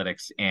advanced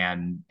analytics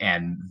and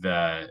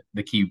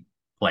the key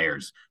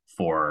players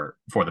for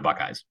the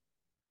Buckeyes.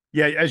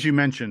 Yeah, as you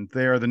mentioned,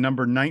 they are the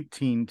number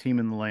 19 team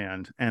in the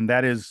land, and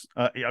that is,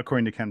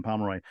 according to Ken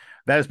Pomeroy,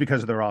 that is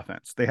because of their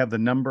offense. They have the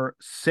number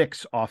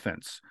 6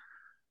 offense,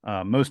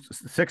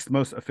 sixth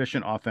most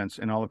efficient offense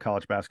in all of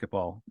college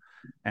basketball,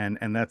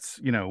 and that's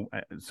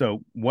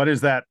so what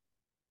is that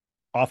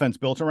offense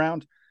built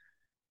around?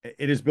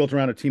 It is built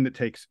around a team that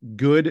takes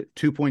good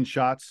 2-point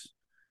shots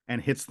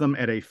and hits them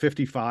at a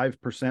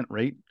 55%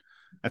 rate.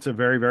 That's a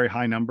very, very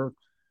high number.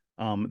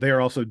 They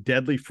are also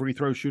deadly free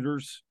throw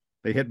shooters.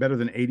 They hit better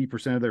than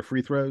 80% of their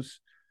free throws.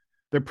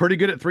 They're pretty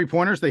good at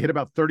 3-pointers. They hit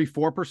about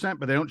 34%,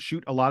 but they don't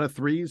shoot a lot of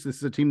threes. This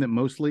is a team that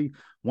mostly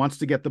wants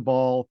to get the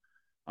ball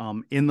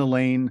in the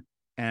lane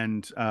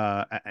and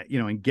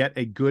get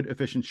a good,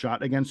 efficient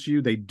shot against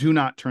you. They do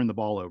not turn the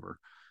ball over.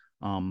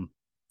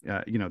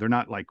 They're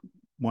not like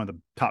one of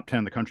the top 10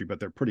 in the country,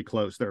 but they're pretty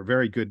close. They're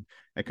very good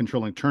at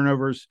controlling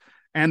turnovers.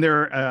 And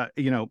they're,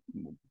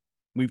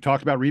 we've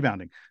talked about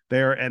rebounding.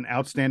 They're an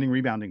outstanding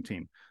rebounding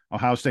team.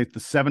 Ohio State, the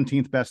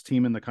 17th best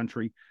team in the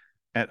country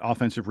at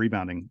offensive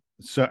rebounding.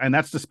 So, and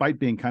that's despite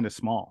being kind of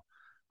small.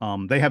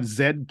 They have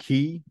Zed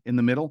Key in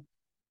the middle.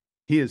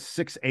 He is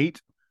 6'8",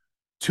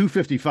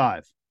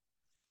 255.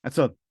 That's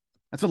a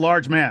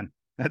large man.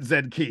 That's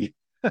Zed Key.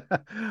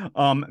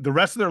 The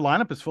rest of their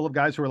lineup is full of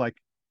guys who are like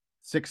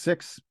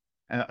 6'6",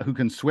 who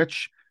can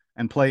switch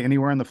and play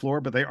anywhere on the floor,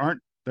 but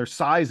their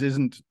size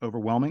isn't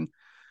overwhelming.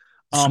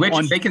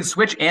 They can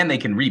switch and they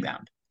can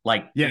rebound.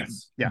 Like,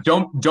 yes.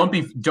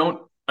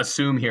 Don't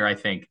assume here, I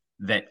think,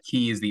 that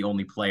Key is the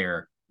only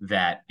player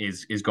that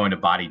is going to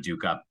body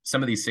Duke up.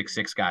 Some of these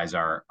 6'6" guys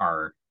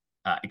are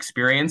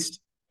experienced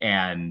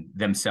and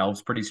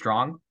themselves pretty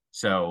strong.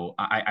 So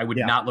I would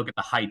not look at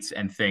the heights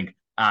and think,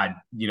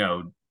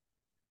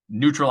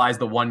 neutralize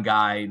the one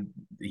guy.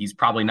 He's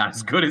probably not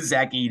as good as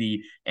Zach Edey,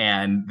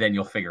 and then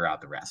you'll figure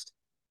out the rest.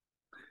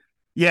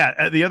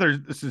 Yeah, the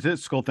other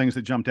statistical things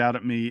that jumped out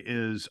at me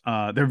is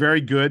they're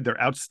very good.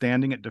 They're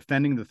outstanding at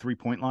defending the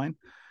 3-point line.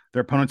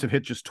 Their opponents have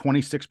hit just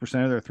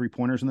 26% of their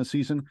 3-pointers in the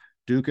season.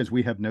 Duke, as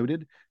we have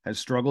noted, has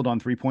struggled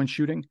on 3-point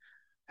shooting.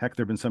 Heck,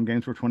 there have been some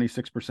games where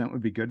 26%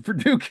 would be good for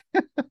Duke.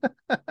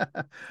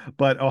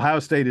 But Ohio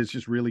State is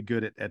just really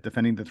good at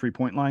defending the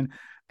 3-point line.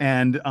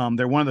 And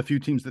they're one of the few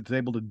teams that's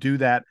able to do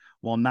that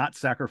while not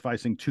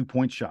sacrificing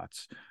 2-point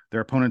shots.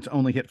 Their opponents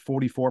only hit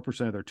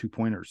 44% of their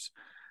 2-pointers.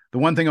 The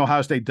one thing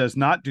Ohio State does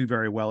not do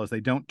very well is they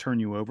don't turn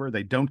you over.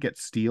 They don't get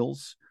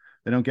steals.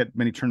 They don't get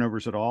many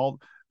turnovers at all.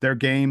 Their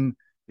game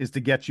is to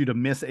get you to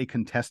miss a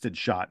contested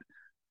shot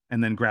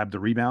and then grab the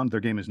rebound. Their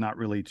game is not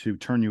really to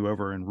turn you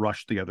over and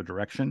rush the other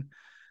direction.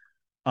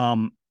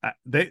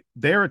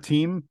 They're a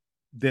team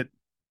that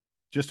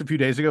just a few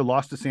days ago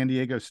lost to San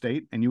Diego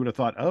State, and you would have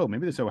thought, oh,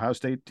 maybe this Ohio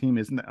State team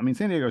isn't. I mean,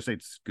 San Diego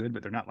State's good,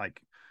 but they're not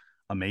like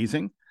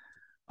amazing.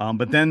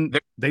 But then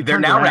they're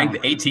now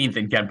ranked 18th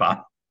in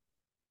KenPom.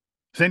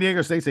 San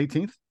Diego State's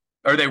 18th,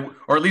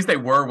 or at least they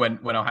were when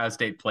Ohio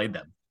State played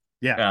them.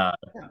 Yeah.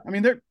 I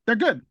mean, they're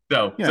good.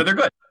 So they're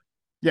good.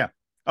 Yeah.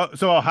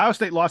 So Ohio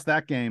State lost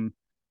that game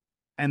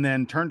and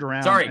then turned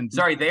around.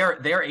 Sorry, they are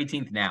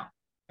 18th now.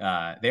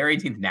 They're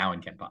 18th now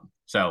in KenPom.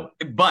 So,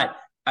 but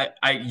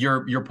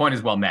your point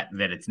is well met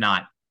that it's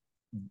not,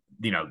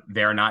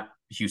 they're not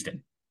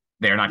Houston.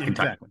 They're not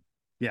Kentucky. Exactly.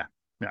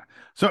 Yeah.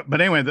 So,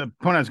 but anyway, the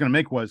point I was going to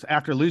make was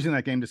after losing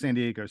that game to San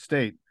Diego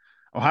State,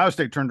 Ohio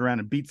State turned around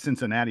and beat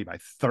Cincinnati by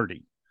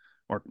 30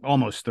 or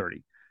almost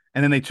 30.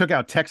 And then they took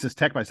out Texas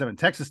Tech by 7.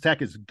 Texas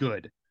Tech is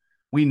good.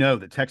 We know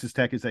that Texas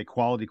Tech is a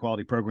quality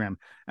program,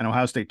 and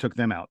Ohio State took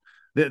them out.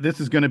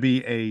 This is going to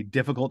be a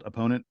difficult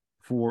opponent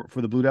for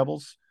the Blue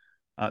Devils.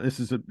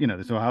 This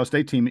Ohio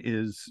State team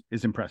is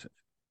impressive.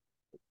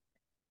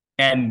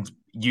 And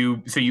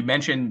you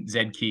mentioned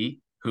Zed Key,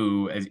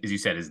 who, as you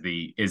said, is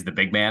the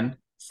big man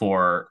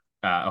for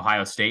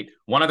Ohio State.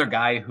 One other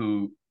guy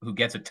who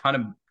gets a ton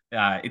of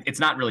it's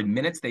not really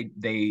minutes.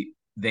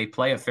 They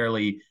play a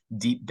fairly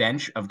deep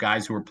bench of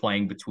guys who are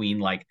playing between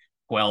like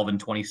 12 and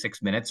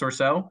 26 minutes or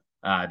so.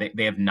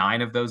 They have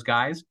 9 of those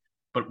guys,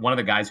 but one of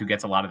the guys who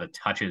gets a lot of the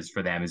touches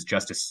for them is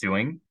Justice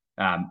Sueing,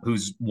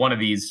 who's one of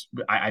these.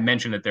 I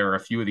mentioned that there are a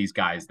few of these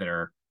guys that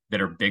are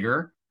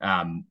bigger.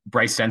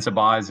 Bryce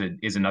Sensabaugh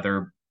is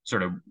another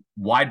sort of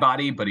wide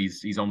body, but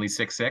he's only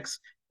 6'6".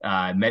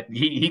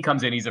 He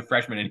comes in, he's a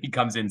freshman, and he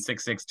comes in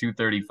 6'6",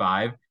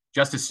 235.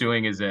 Justice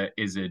Sueing is a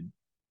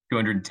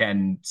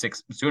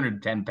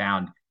 210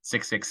 pound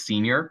 6'6"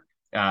 senior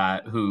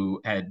who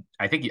I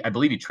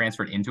believe he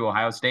transferred into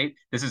Ohio State.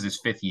 This is his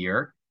 5th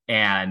year,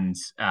 and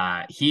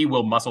he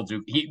will muscle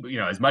Duke.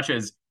 As much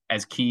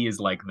as Key is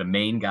like the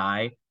main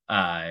guy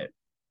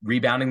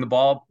rebounding the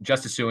ball,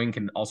 Justice Sueing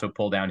can also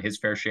pull down his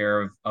fair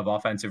share of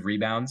offensive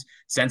rebounds.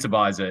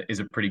 Sensabaugh is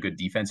a pretty good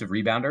defensive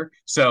rebounder.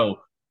 So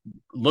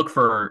look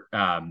for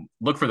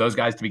those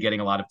guys to be getting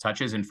a lot of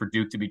touches, and for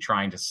Duke to be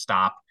trying to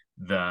stop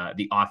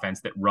the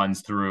offense that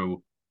runs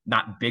through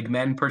not big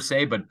men per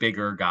se, but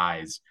bigger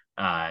guys.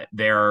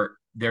 Their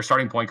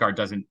starting point guard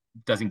doesn't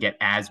get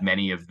as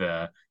many of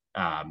the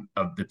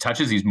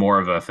touches. He's more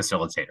of a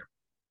facilitator.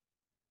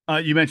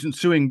 You mentioned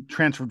Sueing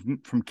transferred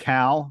from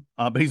Cal,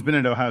 but he's been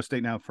at Ohio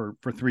State now for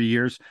 3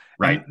 years.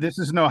 Right. And this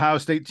is an Ohio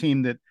State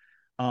team that,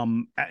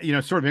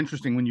 it's sort of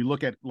interesting when you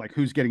look at like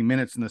who's getting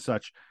minutes and the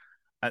such.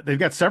 They've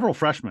got several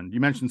freshmen. You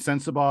mentioned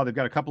Sensabaugh. They've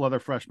got a couple other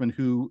freshmen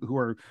who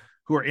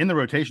are in the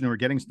rotation who are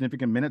getting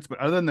significant minutes. But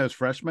other than those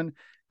freshmen,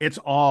 it's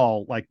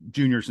all like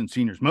juniors and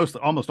seniors.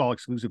 Almost all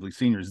exclusively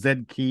seniors.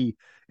 Zed Key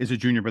is a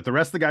junior, but the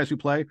rest of the guys who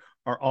play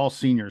are all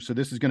seniors. So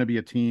this is going to be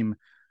a team.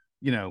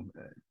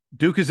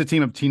 Duke is a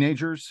team of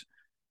teenagers.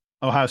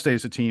 Ohio State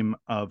is a team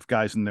of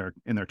guys in their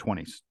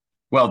 20s.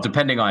 Well,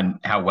 depending on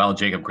how well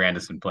Jacob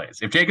Grandison plays.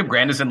 If Jacob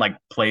Grandison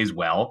plays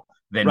well,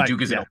 then right.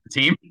 Duke is a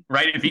team,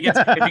 right? If he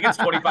gets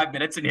 25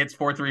 minutes and hits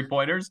 4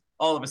 3-pointers,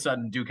 all of a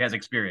sudden Duke has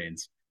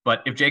experience.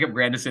 But if Jacob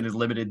Grandison is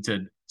limited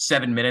to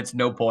 7 minutes,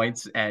 no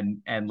points,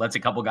 and lets a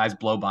couple guys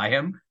blow by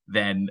him,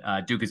 then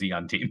Duke is a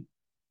young team.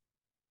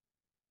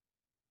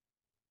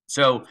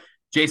 So,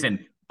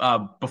 Jason,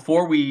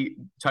 before we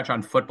touch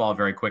on football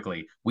very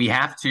quickly, we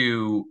have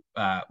to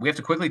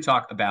quickly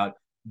talk about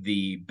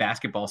the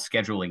basketball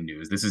scheduling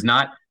news. This is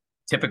not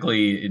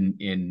typically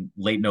in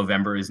late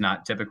November is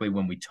not typically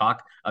when we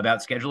talk about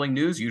scheduling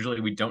news. Usually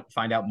we don't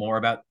find out more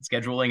about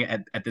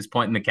scheduling at this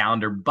point in the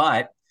calendar,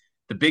 but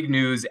the big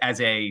news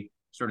as a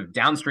sort of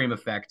downstream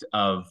effect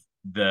of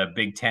the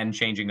Big Ten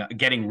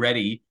getting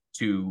ready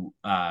to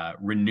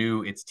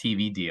renew its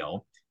TV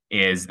deal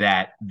is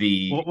that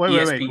the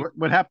wait.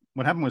 What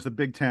happened was the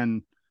Big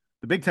Ten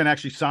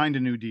actually signed a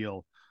new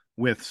deal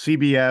with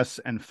CBS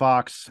and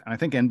Fox, and I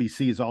think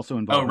NBC is also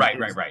involved. Oh,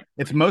 right.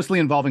 It's mostly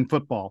involving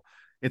football.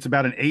 It's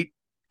about an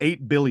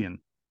 $8 billion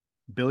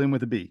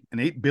with a B, an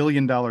 $8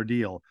 billion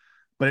deal,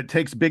 but it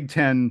takes Big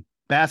Ten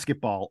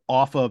basketball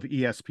off of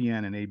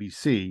ESPN and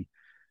ABC,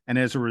 and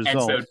as a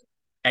result,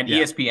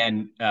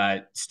 ESPN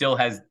still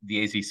has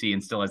the ACC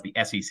and still has the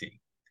SEC.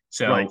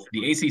 So right.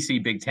 The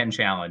ACC Big Ten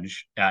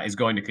Challenge is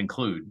going to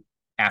conclude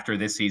after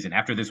this season,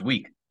 after this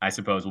week, I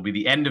suppose, will be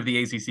the end of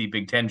the ACC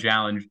Big Ten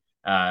Challenge.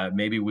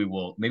 Maybe we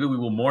will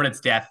mourn its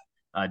death.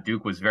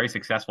 Duke was very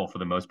successful for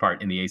the most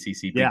part in the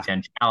ACC Big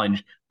Ten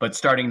Challenge, but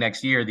starting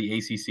next year, the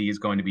ACC is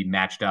going to be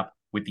matched up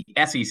with the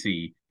SEC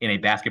in a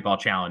basketball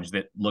challenge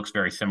that looks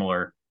very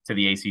similar to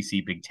the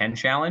ACC Big Ten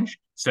Challenge.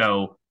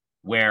 So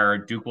where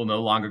Duke will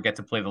no longer get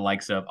to play the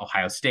likes of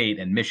Ohio State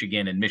and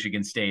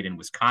Michigan State and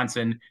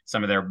Wisconsin,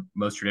 some of their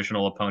most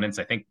traditional opponents.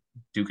 I think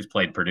Duke has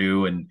played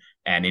Purdue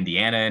and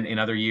Indiana in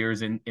other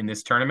years in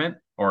this tournament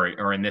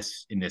or in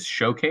this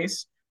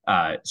showcase.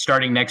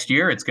 Starting next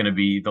year, it's going to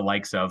be the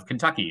likes of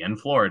Kentucky and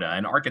Florida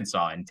and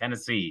Arkansas and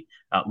Tennessee.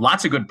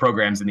 Lots of good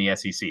programs in the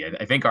SEC.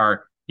 I think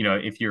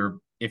if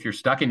you're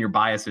stuck in your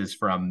biases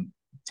from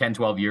 10,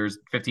 12 years,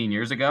 15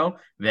 years ago,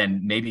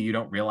 then maybe you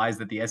don't realize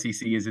that the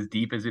SEC is as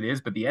deep as it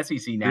is, but the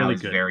SEC now Really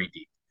is good. very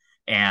deep.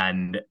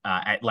 And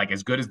like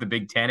as good as the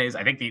Big Ten is,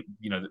 I think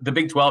the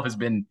Big 12 has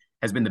been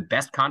the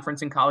best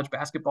conference in college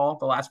basketball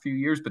the last few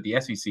years, but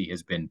the SEC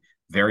has been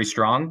very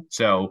strong.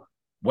 So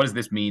what does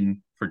this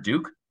mean for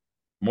Duke?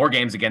 More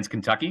games against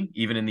Kentucky,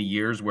 even in the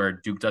years where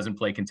Duke doesn't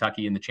play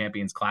Kentucky in the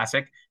Champions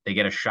Classic, they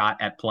get a shot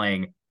at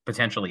playing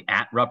potentially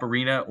at Rupp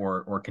Arena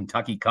or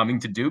Kentucky coming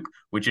to Duke,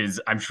 which is,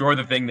 I'm sure,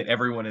 the thing that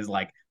everyone is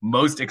like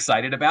most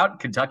excited about.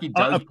 Kentucky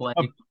does play.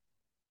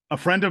 A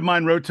friend of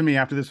mine wrote to me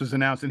after this was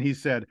announced, and he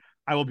said,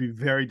 I will be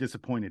very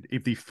disappointed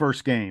if the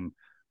first game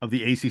of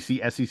the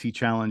ACC SEC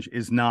Challenge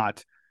is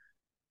not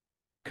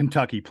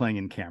Kentucky playing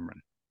in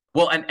Cameron.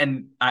 Well,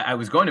 and I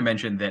was going to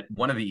mention that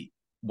one of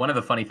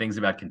the funny things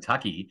about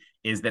Kentucky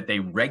is that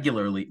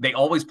they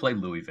always play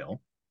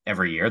Louisville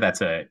every year.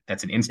 That's an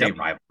in-state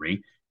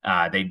rivalry.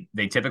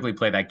 They typically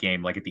play that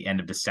game like at the end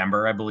of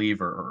December, I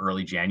believe, or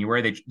early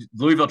January.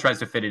 Louisville tries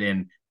to fit it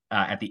in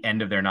at the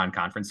end of their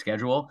non-conference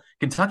schedule.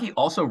 Kentucky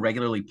also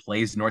regularly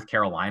plays North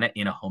Carolina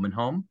in a home and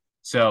home.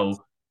 So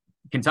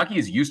Kentucky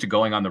is used to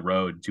going on the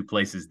road to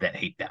places that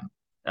hate them.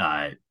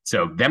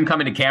 So them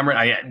coming to Cameron,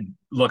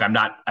 I'm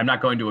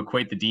not going to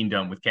equate the Dean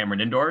Dome with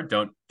Cameron Indoor.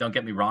 Don't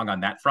get me wrong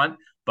on that front.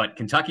 But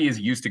Kentucky is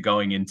used to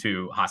going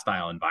into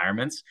hostile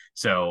environments,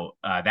 so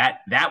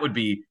that would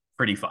be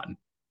pretty fun.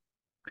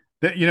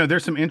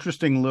 There's some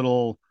interesting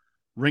little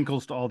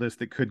wrinkles to all this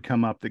that could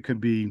come up that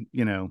could be,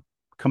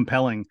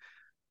 compelling.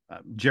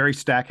 Jerry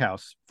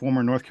Stackhouse,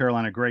 former North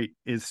Carolina great,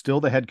 is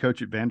still the head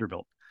coach at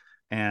Vanderbilt.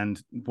 And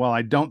while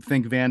I don't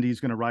think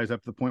Vandy's going to rise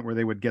up to the point where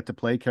they would get to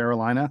play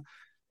Carolina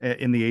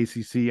in the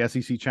ACC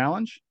SEC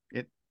Challenge,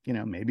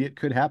 maybe it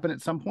could happen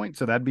at some point.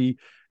 So that'd be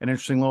an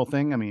interesting little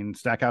thing. I mean,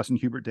 Stackhouse and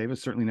Hubert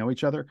Davis certainly know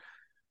each other.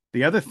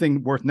 The other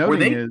thing worth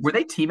noting were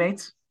they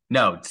teammates?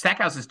 No,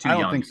 Stackhouse is too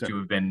young to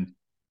have been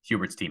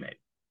Hubert's teammate.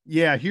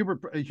 Yeah,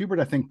 Hubert,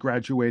 I think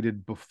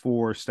graduated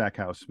before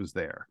Stackhouse was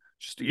there.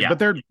 But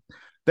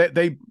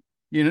they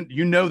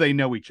they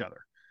know each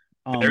other.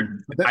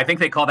 I think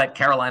they call that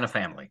Carolina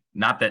family.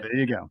 Not that there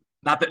you go.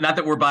 Not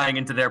that we're buying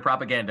into their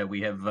propaganda.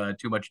 We have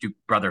too much Duke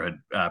brotherhood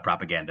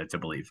propaganda to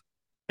believe.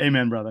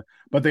 Amen, brother.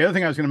 But the other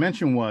thing I was going to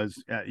mention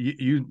was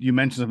you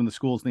mentioned some of the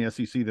schools in the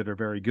SEC that are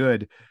very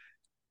good.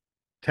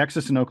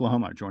 Texas and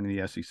Oklahoma are joining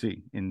the SEC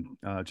in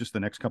just the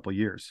next couple of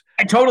years.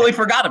 I totally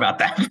forgot about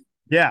that.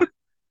 Yeah.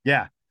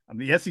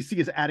 The SEC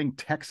is adding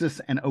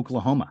Texas and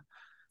Oklahoma.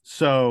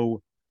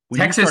 So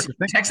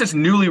Texas,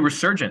 newly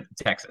resurgent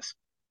Texas.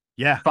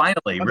 Yeah.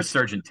 Finally,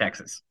 resurgent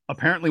Texas.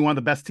 Apparently one of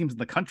the best teams in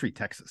the country,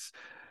 Texas.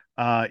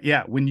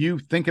 When you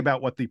think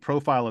about what the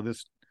profile of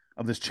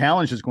this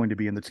challenge is going to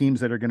be and the teams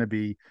that are going to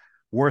be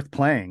worth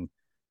playing,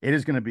 it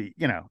is going to be,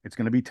 it's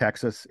going to be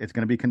Texas, it's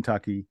going to be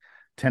Kentucky,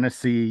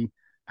 Tennessee,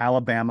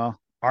 Alabama,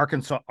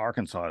 Arkansas.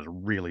 Arkansas has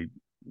really,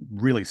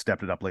 really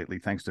stepped it up lately,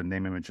 thanks to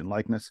name, image, and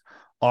likeness.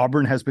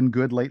 Auburn has been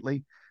good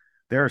lately.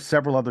 There are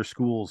several other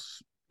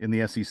schools in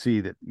the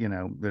SEC that,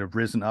 that have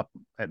risen up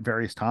at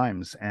various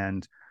times.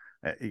 And,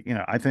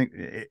 I think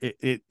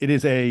it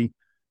is going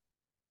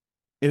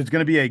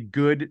to be a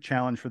good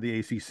challenge for the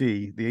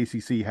ACC. The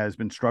ACC has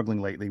been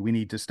struggling lately. We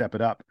need to step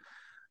it up.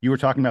 You were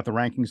talking about the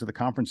rankings of the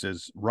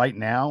conferences. Right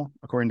now,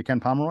 according to Ken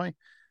Pomeroy,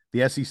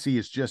 the SEC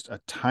is just a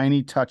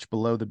tiny touch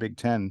below the Big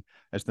Ten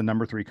as the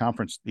number 3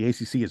 conference. The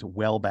ACC is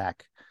well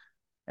back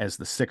as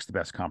the 6th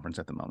best conference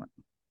at the moment.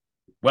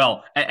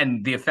 Well,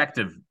 and the effect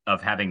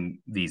of having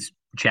these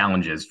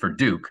challenges for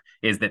Duke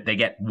is that they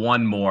get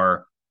one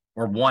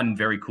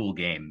very cool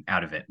game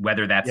out of it,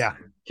 whether that's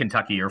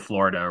Kentucky or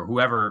Florida or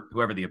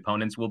whoever the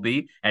opponents will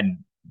be. And,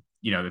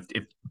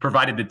 if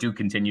provided that Duke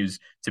continues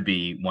to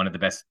be one of the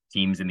best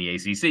teams in the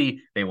ACC,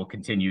 they will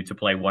continue to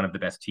play one of the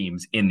best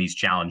teams in these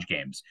challenge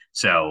games.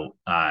 So,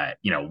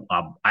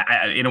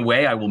 in a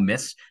way, I will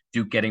miss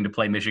Duke getting to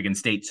play Michigan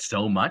State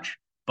so much.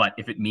 But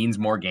if it means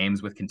more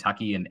games with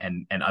Kentucky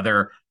and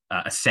other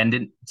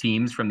ascendant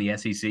teams from the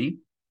SEC,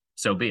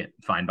 so be it.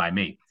 Fine by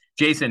me.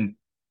 Jason,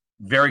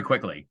 very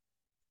quickly,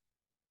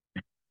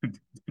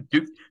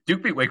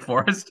 Duke beat Wake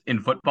Forest in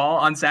football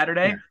on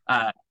Saturday.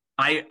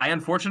 I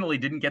unfortunately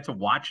didn't get to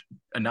watch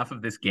enough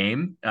of this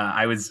game.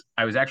 I was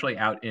actually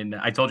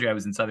I told you I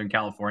was in Southern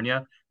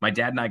California. My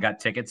dad and I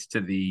got tickets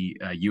to the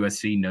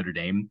USC Notre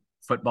Dame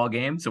football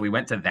game. So we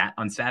went to that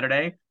on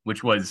Saturday,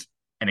 which was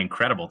an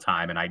incredible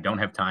time. And I don't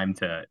have time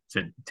to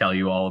tell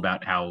you all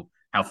about how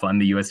fun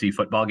the USC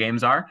football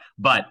games are,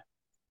 but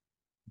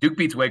Duke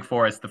beats Wake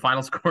Forest. The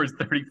final score is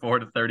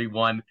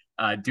 34-31.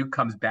 Duke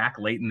comes back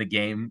late in the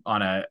game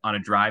on a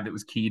drive that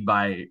was keyed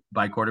by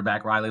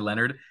quarterback Riley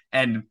Leonard.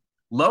 And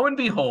lo and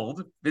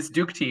behold, this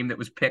Duke team that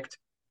was picked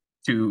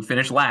to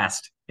finish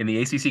last in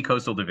the ACC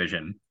Coastal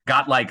Division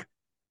got like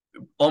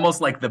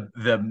almost like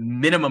the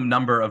minimum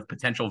number of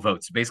potential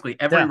votes. Basically,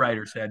 every Yeah,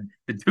 writer said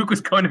the Duke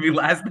was going to be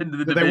last into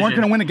the that they weren't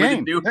division going to win a with a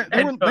game. new They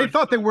head were they coach.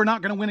 thought they were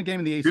not going to win a game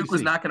in the Duke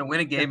was ACC. not going to win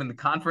a Yeah, game in the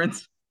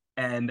conference,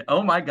 and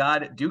oh my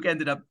God, Duke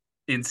ended up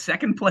in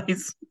second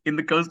place in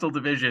the Coastal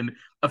Division.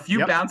 A few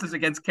yep. bounces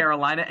against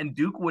Carolina, and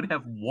Duke would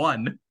have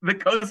won the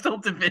Coastal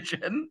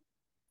Division.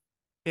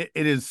 It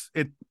is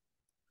it.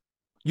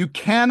 You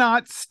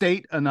cannot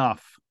state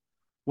enough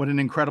what an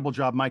incredible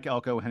job Mike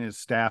Elko and his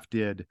staff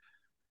did.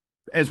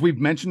 As we've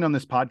mentioned on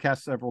this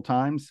podcast several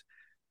times,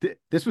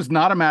 this was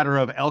not a matter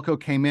of Elko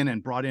came in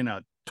and brought in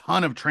a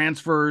ton of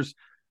transfers,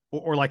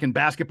 or like in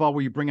basketball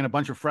where you bring in a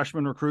bunch of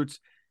freshman recruits.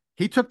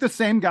 He took the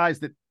same guys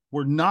that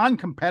were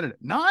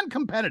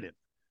non-competitive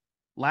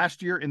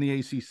last year in the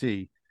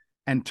ACC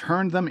and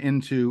turned them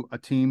into a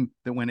team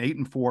that went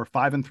 8-4,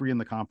 5-3 in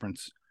the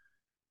conference.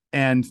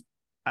 And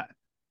uh,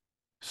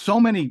 so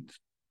many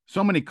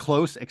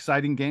close,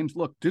 exciting games.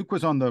 Look, Duke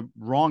was on the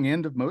wrong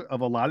end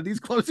of a lot of these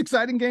close,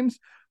 exciting games,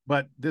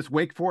 but this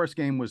Wake Forest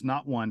game was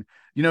not one.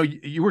 You know,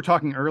 you were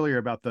talking earlier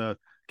about the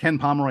Ken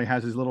Pomeroy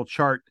has his little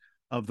chart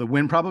of the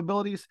win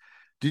probabilities.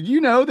 Did you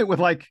know that with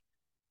like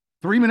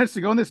 3 minutes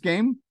to go in this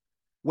game,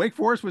 Wake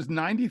Forest was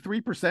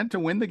 93% to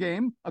win the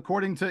game,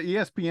 according to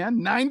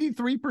ESPN?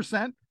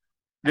 93%.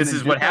 This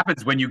is what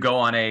happens when you go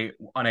on a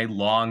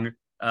long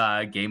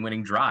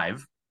game-winning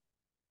drive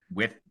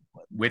with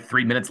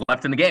 3 minutes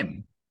left in the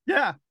game.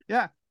 Yeah.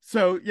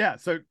 So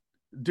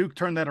Duke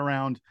turned that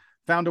around,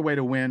 found a way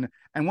to win.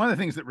 And one of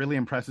the things that really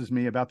impresses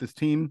me about this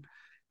team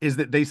is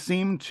that they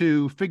seem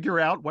to figure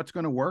out what's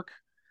going to work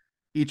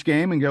each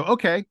game and go,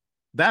 okay,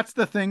 that's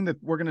the thing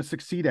that we're going to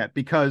succeed at.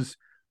 Because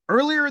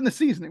earlier in the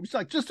season, it was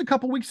like just a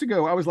couple weeks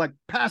ago, I was like,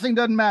 passing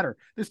doesn't matter.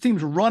 This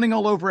team's running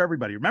all over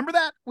everybody. Remember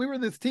that? We were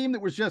this team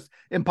that was just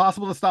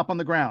impossible to stop on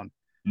the ground.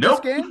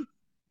 Nope.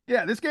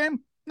 This game,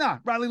 nah,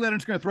 Riley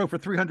Leonard's going to throw for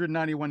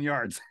 391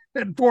 yards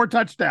and 4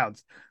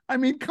 touchdowns. I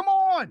mean, come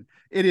on.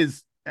 It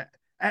is.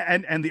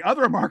 And the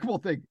other remarkable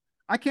thing,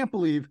 I can't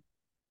believe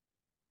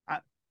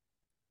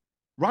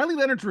Riley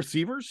Leonard's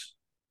receivers,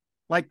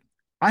 like,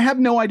 I have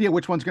no idea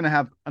which one's going to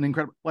have an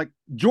incredible, like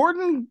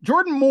Jordan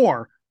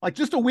Moore, like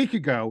just a week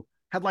ago,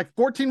 had like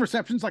 14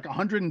 receptions, like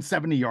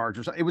 170 yards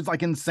or so. It was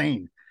like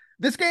insane.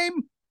 This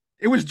game,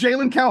 it was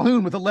Jalen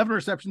Calhoun with 11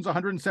 receptions,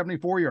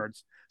 174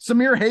 yards.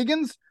 Samir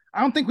Hagans,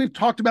 I don't think we've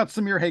talked about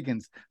Samir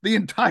Hagans the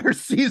entire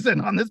season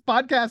on this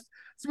podcast.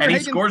 And he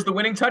scores the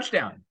winning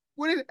touchdown.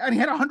 And he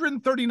had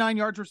 139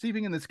 yards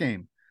receiving in this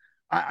game.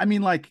 I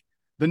mean, like,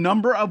 the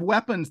number of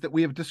weapons that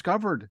we have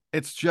discovered,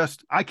 it's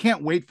just, I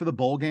can't wait for the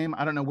bowl game.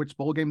 I don't know which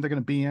bowl game they're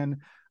going to be in.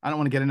 I don't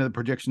want to get into the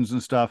predictions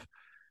and stuff.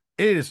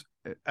 It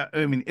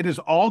is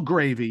all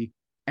gravy,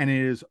 and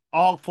it is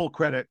all full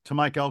credit to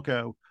Mike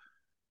Elko.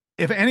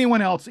 If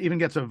anyone else even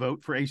gets a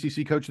vote for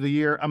ACC Coach of the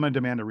Year, I'm going to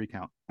demand a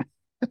recount.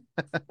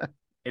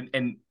 and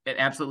an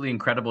absolutely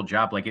incredible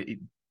job. Like,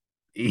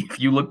 if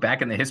you look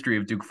back in the history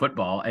of Duke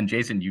football, and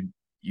Jason,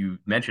 you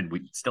mentioned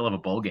we still have a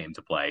bowl game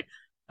to play.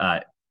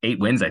 8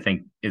 wins, I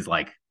think, is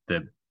like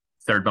the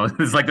third most.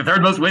 It's like the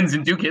third most wins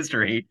in Duke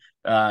history.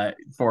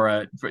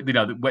 For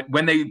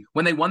when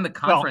they won the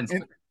conference.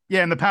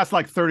 In the past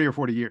like 30 or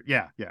 40 years.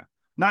 Yeah.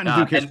 Not in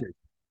Duke history.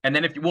 And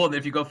then if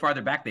you go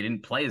farther back, they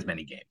didn't play as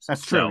many games.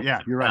 That's true. So,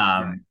 yeah, you're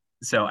right.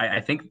 So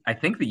I think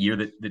the year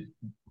that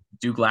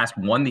Duke last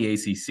won the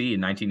ACC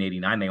in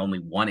 1989, they only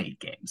won 8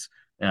 games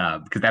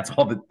because that's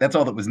all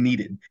that was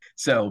needed.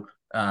 So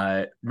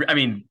I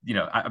mean,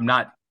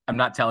 I'm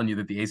not telling you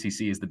that the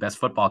ACC is the best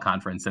football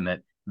conference and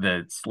that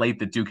the slate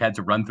that Duke had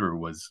to run through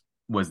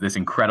was this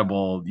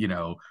incredible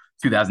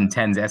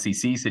 2010s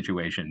SEC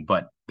situation,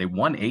 but they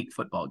won 8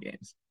 football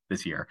games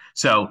this year.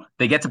 So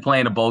they get to play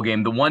in a bowl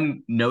game. The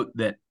one note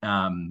that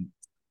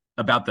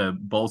about the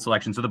bowl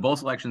selection, so the bowl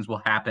selections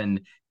will happen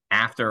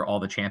after all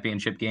the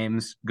championship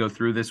games go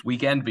through this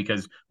weekend,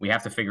 because we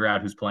have to figure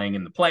out who's playing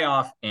in the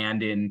playoff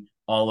and in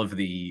all of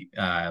the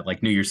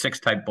like New Year's Six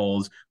type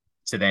bowls,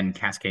 to then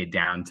cascade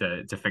down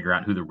to figure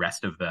out who the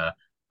rest of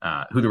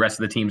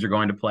the teams are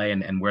going to play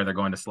and where they're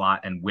going to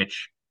slot, and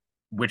which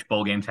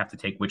bowl games have to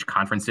take which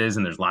conferences.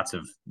 And there's lots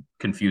of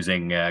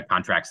confusing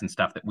contracts and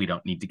stuff that we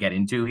don't need to get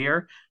into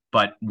here.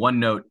 But one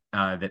note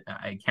that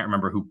I can't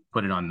remember who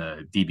put it on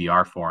the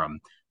DBR forum,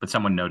 but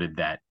someone noted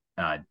that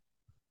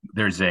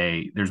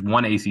there's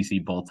one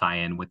ACC bowl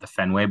tie-in with the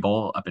Fenway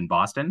Bowl up in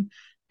Boston,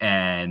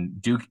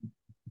 and Duke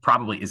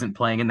probably isn't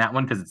playing in that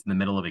one because it's in the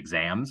middle of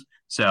exams.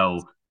 So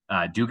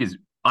Duke is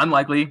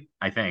unlikely,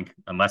 I think,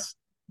 unless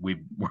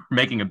we're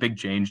making a big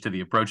change to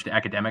the approach to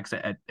academics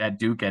at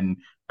Duke and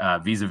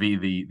vis-a-vis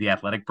the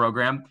athletic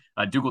program.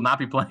 Duke will not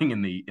be playing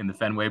in the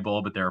Fenway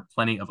Bowl, but there are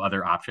plenty of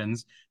other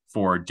options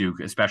for Duke,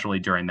 especially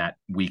during that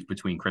week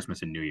between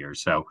Christmas and New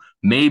Year's. So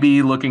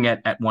maybe looking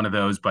at one of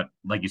those, but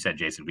like you said,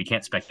 Jason, we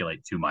can't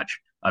speculate too much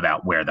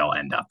about where they'll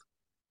end up.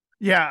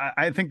 Yeah,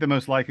 I think the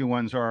most likely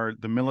ones are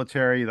the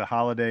military, the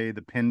holiday,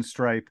 the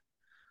pinstripe.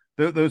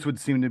 Those would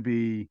seem to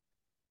be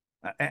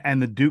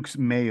and the Duke's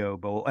Mayo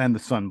Bowl and the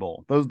Sun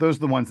Bowl. Those are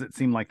the ones that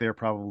seem like they're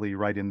probably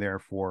right in there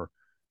for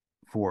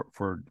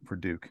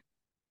Duke.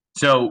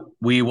 So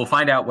we will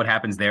find out what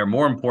happens there.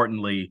 More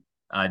importantly,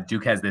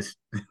 Duke has this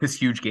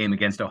huge game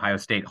against Ohio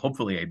State.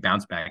 Hopefully, a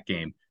bounce back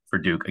game for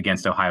Duke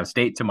against Ohio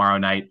State tomorrow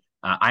night.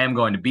 I am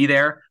going to be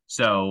there,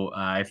 so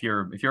if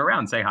you're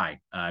around, say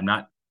hi. I'm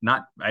not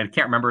I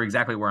can't remember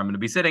exactly where I'm going to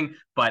be sitting,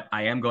 but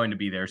I am going to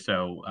be there.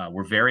 So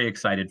we're very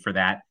excited for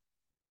that.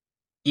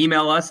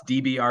 Email us,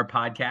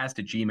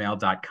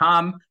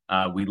 dbrpodcast@gmail.com.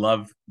 We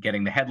love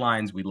getting the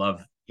headlines. We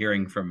love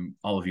hearing from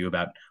all of you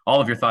about all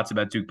of your thoughts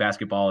about Duke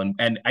basketball.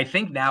 And I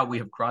think now we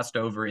have crossed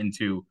over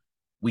into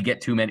we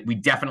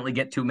definitely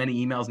get too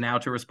many emails now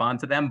to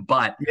respond to them,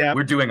 but Yeah,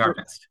 we're doing our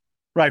best.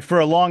 right. For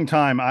a long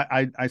time,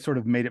 I sort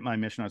of made it my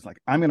mission. I was like,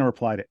 I'm going to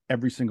reply to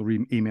every single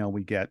email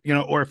we get,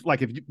 or if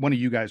one of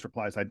you guys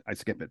replies, I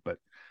skip it. But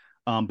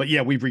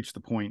yeah, we've reached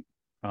the point.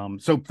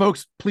 So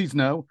folks, please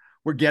know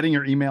we're getting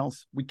your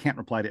emails. We can't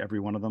reply to every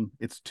one of them.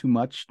 It's too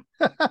much,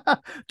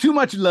 too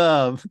much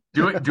love.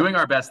 Doing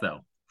our best though.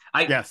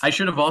 I Yes. I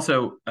should have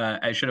also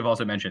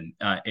mentioned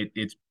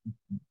it's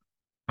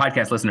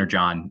podcast listener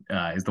John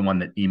is the one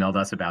that emailed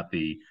us about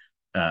the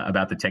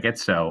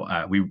tickets. So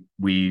I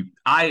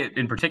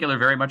in particular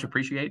very much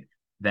appreciate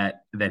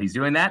that he's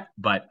doing that.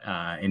 But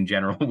in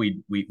general,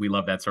 we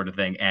love that sort of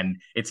thing, and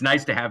it's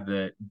nice to have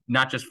the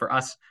not just for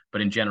us,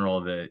 but in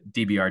general, the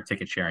DBR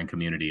ticket sharing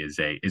community is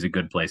a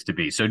good place to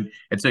be. So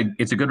it's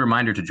a good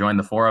reminder to join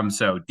the forum.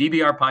 So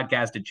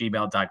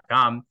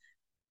dbrpodcast@gmail.com.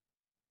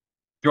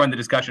 Join the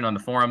discussion on the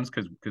forums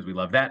because we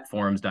love that.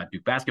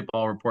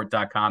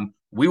 Forums.dukebasketballreport.com.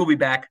 We will be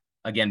back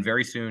again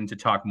very soon to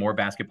talk more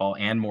basketball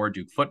and more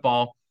Duke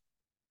football.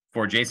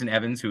 For Jason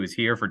Evans, who is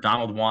here, for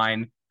Donald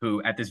Wine,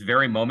 who at this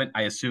very moment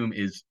I assume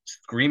is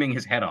screaming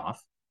his head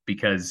off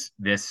because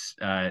this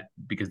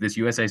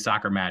USA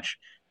soccer match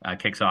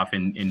kicks off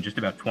in just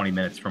about 20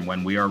 minutes from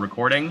when we are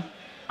recording.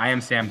 I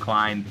am Sam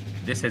Klein.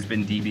 This has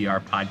been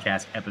DBR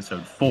Podcast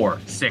episode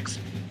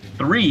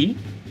 463.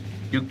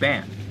 Duke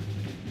Band,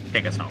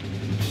 take us home.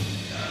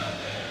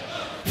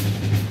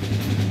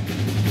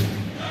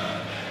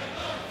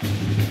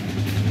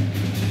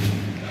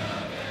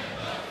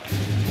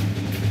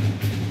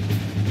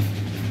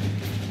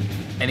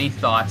 Any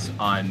thoughts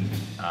on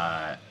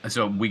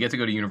so we get to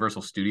go to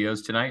Universal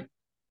Studios tonight.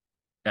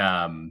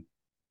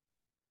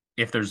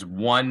 If there's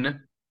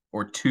one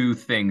or two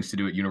things to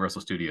do at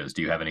Universal Studios,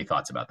 do you have any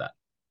thoughts about that?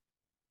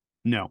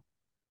 No.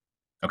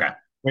 Okay.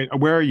 Wait,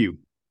 where are you?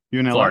 You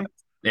in LA? Florida.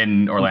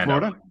 In Orlando.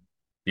 Florida?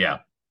 Yeah.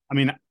 I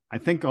mean, I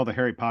think all the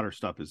Harry Potter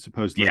stuff is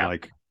supposedly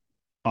like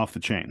off the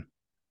chain.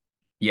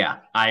 Yeah.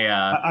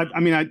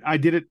 I mean, I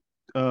did it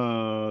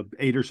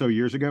 8 or so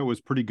years ago. It was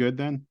pretty good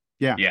then.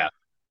 Yeah. Yeah.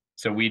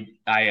 So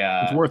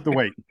it's worth the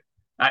wait.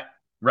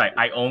 Right.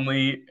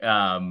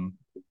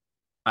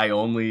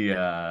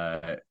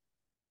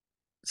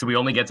 So we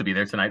only get to be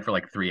there tonight for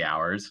like 3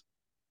 hours.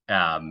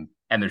 And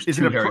there's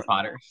two Harry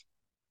Potters.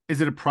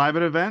 Is it a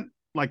private event?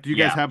 Like, do you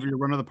guys have your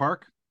run of the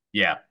park?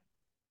 Yeah.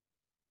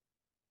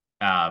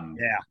 Yeah.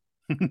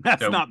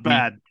 That's not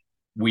bad.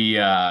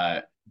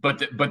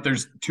 But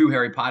there's two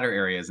Harry Potter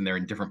areas and they're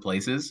in different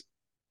places,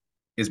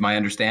 is my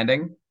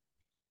understanding.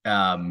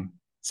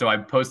 So I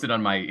posted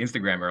on my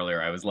Instagram earlier.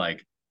 I was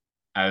like,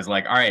 all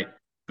right,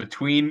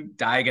 between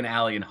Diagon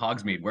Alley and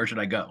Hogsmeade, where should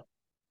I go?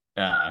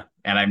 And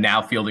I'm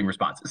now fielding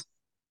responses.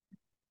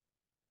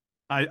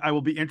 I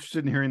will be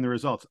interested in hearing the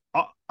results.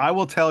 I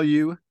will tell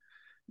you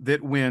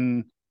that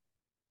when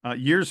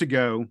years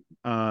ago,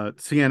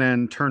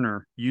 CNN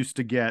Turner used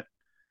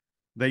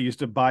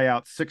to buy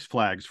out Six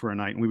Flags for a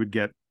night, and we would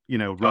get,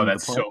 run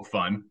that's so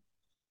fun.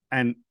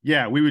 And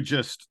yeah, we would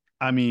just,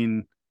 I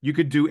mean, you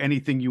could do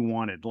anything you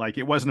wanted. Like,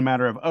 it wasn't a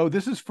matter of, oh,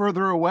 this is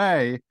further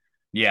away.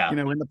 Yeah. In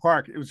the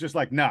park. It was just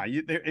like, nah,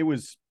 it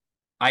was.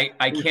 I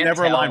can't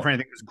never a line for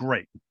anything. It was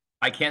great.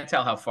 I can't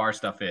tell how far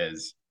stuff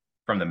is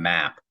from the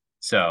map.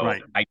 So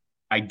right.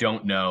 I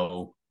don't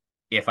know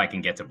if I can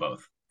get to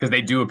both because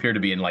they do appear to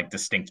be in like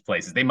distinct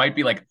places. They might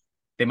be like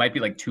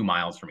 2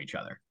 miles from each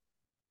other.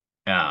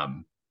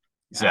 So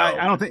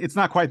I don't think it's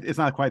not quite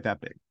that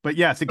big, but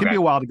yes, it can be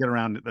a while to get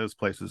around those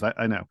places.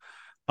 I know.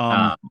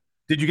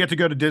 Did you get to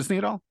go to Disney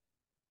at all?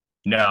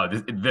 No,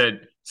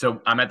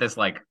 so I'm at this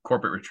like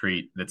corporate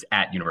retreat that's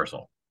at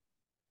Universal.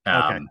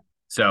 Okay.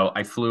 So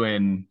I flew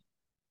here.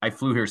 I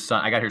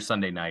got here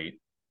Sunday night,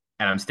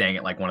 and I'm staying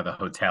at like one of the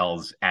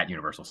hotels at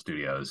Universal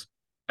Studios.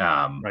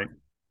 Right.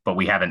 But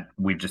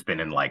we've just been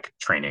in like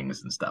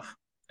trainings and stuff.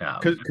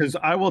 Because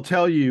I will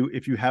tell you,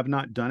 if you have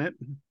not done it,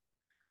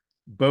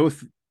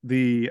 both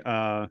the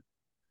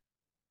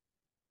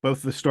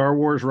Star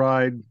Wars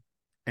ride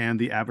and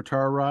the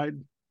Avatar ride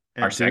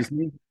at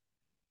Disney,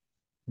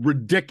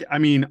 ridiculous. I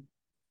mean,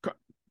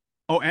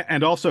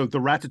 and also the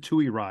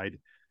Ratatouille ride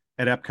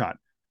at Epcot,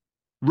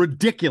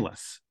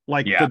 ridiculous.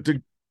 Like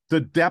the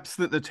depths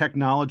that the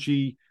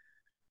technology,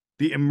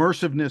 the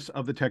immersiveness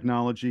of the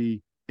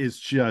technology is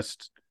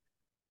just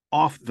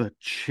off the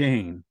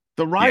chain.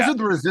 The Rise of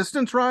the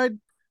Resistance ride,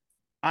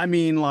 I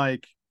mean,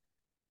 like,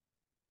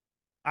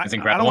 It's I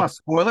don't want incredible. to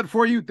spoil it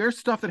for you. There's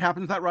stuff that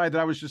happens that ride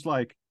that I was just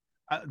like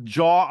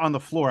jaw on the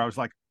floor. I was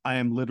like, I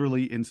am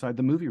literally inside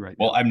the movie right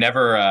Well, now. I'm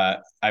never.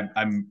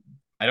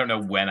 I don't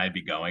know when I'd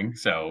be going.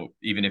 So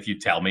even if you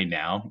tell me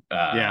now,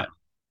 Yeah.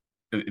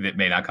 it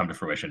may not come to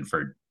fruition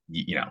for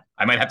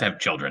I might have to have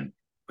children,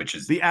 which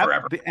is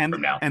forever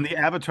from now. And the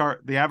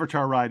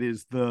Avatar ride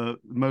is the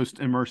most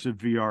immersive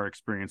VR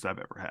experience I've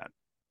ever had.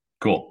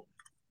 Cool.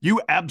 You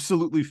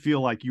absolutely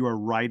feel like you are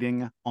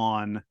riding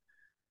on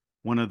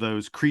one of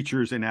those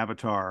creatures in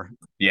Avatar.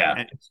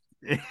 Yeah.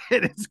 It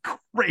is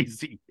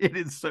crazy. It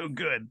is so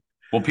good.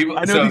 Well, people.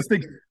 I know So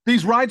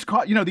these rides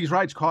cost, these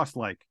rides cost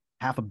like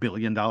 $500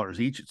 million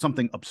each. It's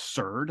something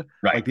absurd,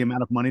 right. like the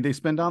amount of money they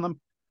spend on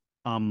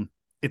them.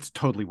 It's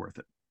totally worth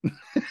it.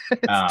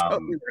 It's totally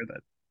Um, worth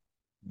it.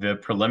 the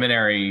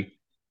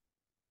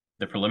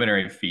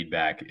preliminary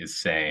feedback is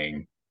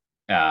saying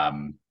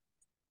um,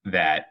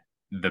 that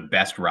the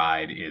best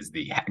ride is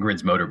the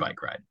Hagrid's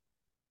motorbike ride.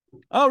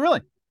 Oh,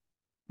 really?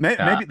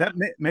 Uh,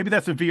 Maybe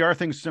that's a VR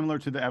thing similar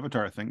to the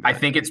Avatar thing I that I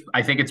think did.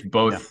 it's Yeah.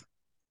 both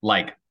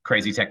like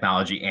crazy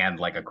technology and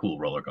like a cool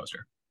roller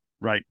coaster.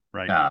 Right.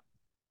 Right. Uh,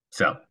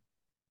 so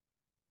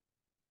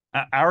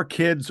Our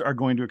kids are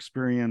going to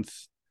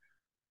experience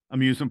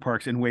amusement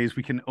parks in ways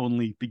we can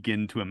only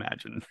begin to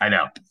imagine. I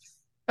know,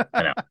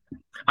 I know.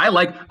 I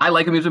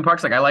like amusement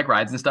parks. Like I like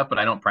rides and stuff, but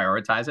I don't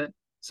prioritize it.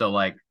 So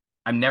like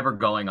I'm never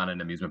going on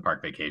an amusement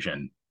park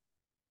vacation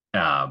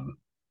um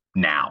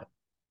now.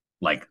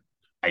 Like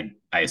I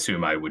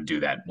assume I would do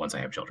that once I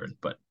have children,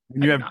 but I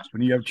do not.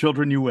 When you have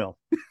children, you will.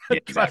 Yeah,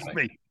 Trust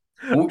exactly.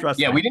 me. Well, Trust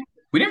yeah, me.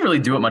 we didn't really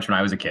do it much when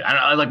I was a kid.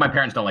 I don't like my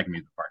parents don't like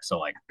amusement parks, so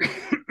like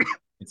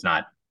it's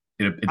not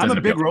it I'm a doesn't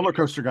appeal big to me. roller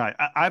coaster guy.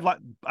 I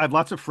have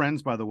lots of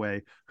friends, by the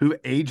way, who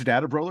aged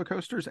out of roller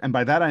coasters, and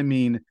by that I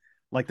mean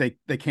like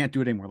they can't do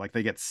it anymore. Like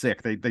they get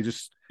sick. They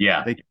just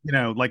Yeah,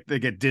 like they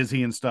get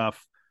dizzy and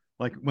stuff.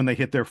 Like when they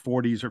hit their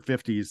 40s or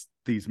 50s,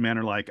 these men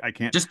are like, I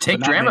can't. just But take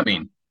not me.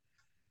 Dramamine.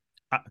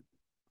 I,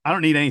 I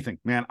don't need anything,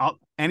 man.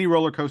 Any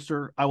roller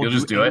coaster. I will You'll do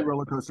just do any it.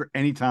 roller coaster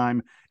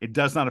anytime. It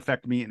does not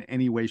affect me in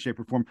any way, shape,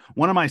 or form.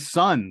 One of my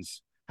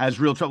sons has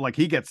real trouble. Like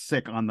he gets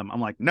sick on them.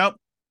 I'm like, nope,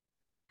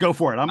 go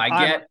for it. I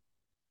get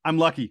I'm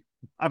lucky.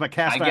 I have a I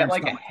cast get iron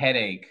like a stomach.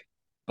 headache,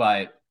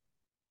 but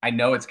I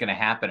know it's gonna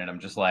happen, and I'm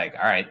just like,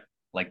 all right,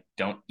 like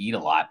don't eat a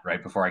lot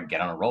right before I get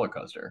on a roller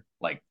coaster.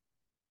 Like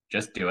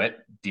just do it,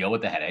 deal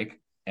with the headache,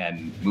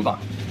 and move on.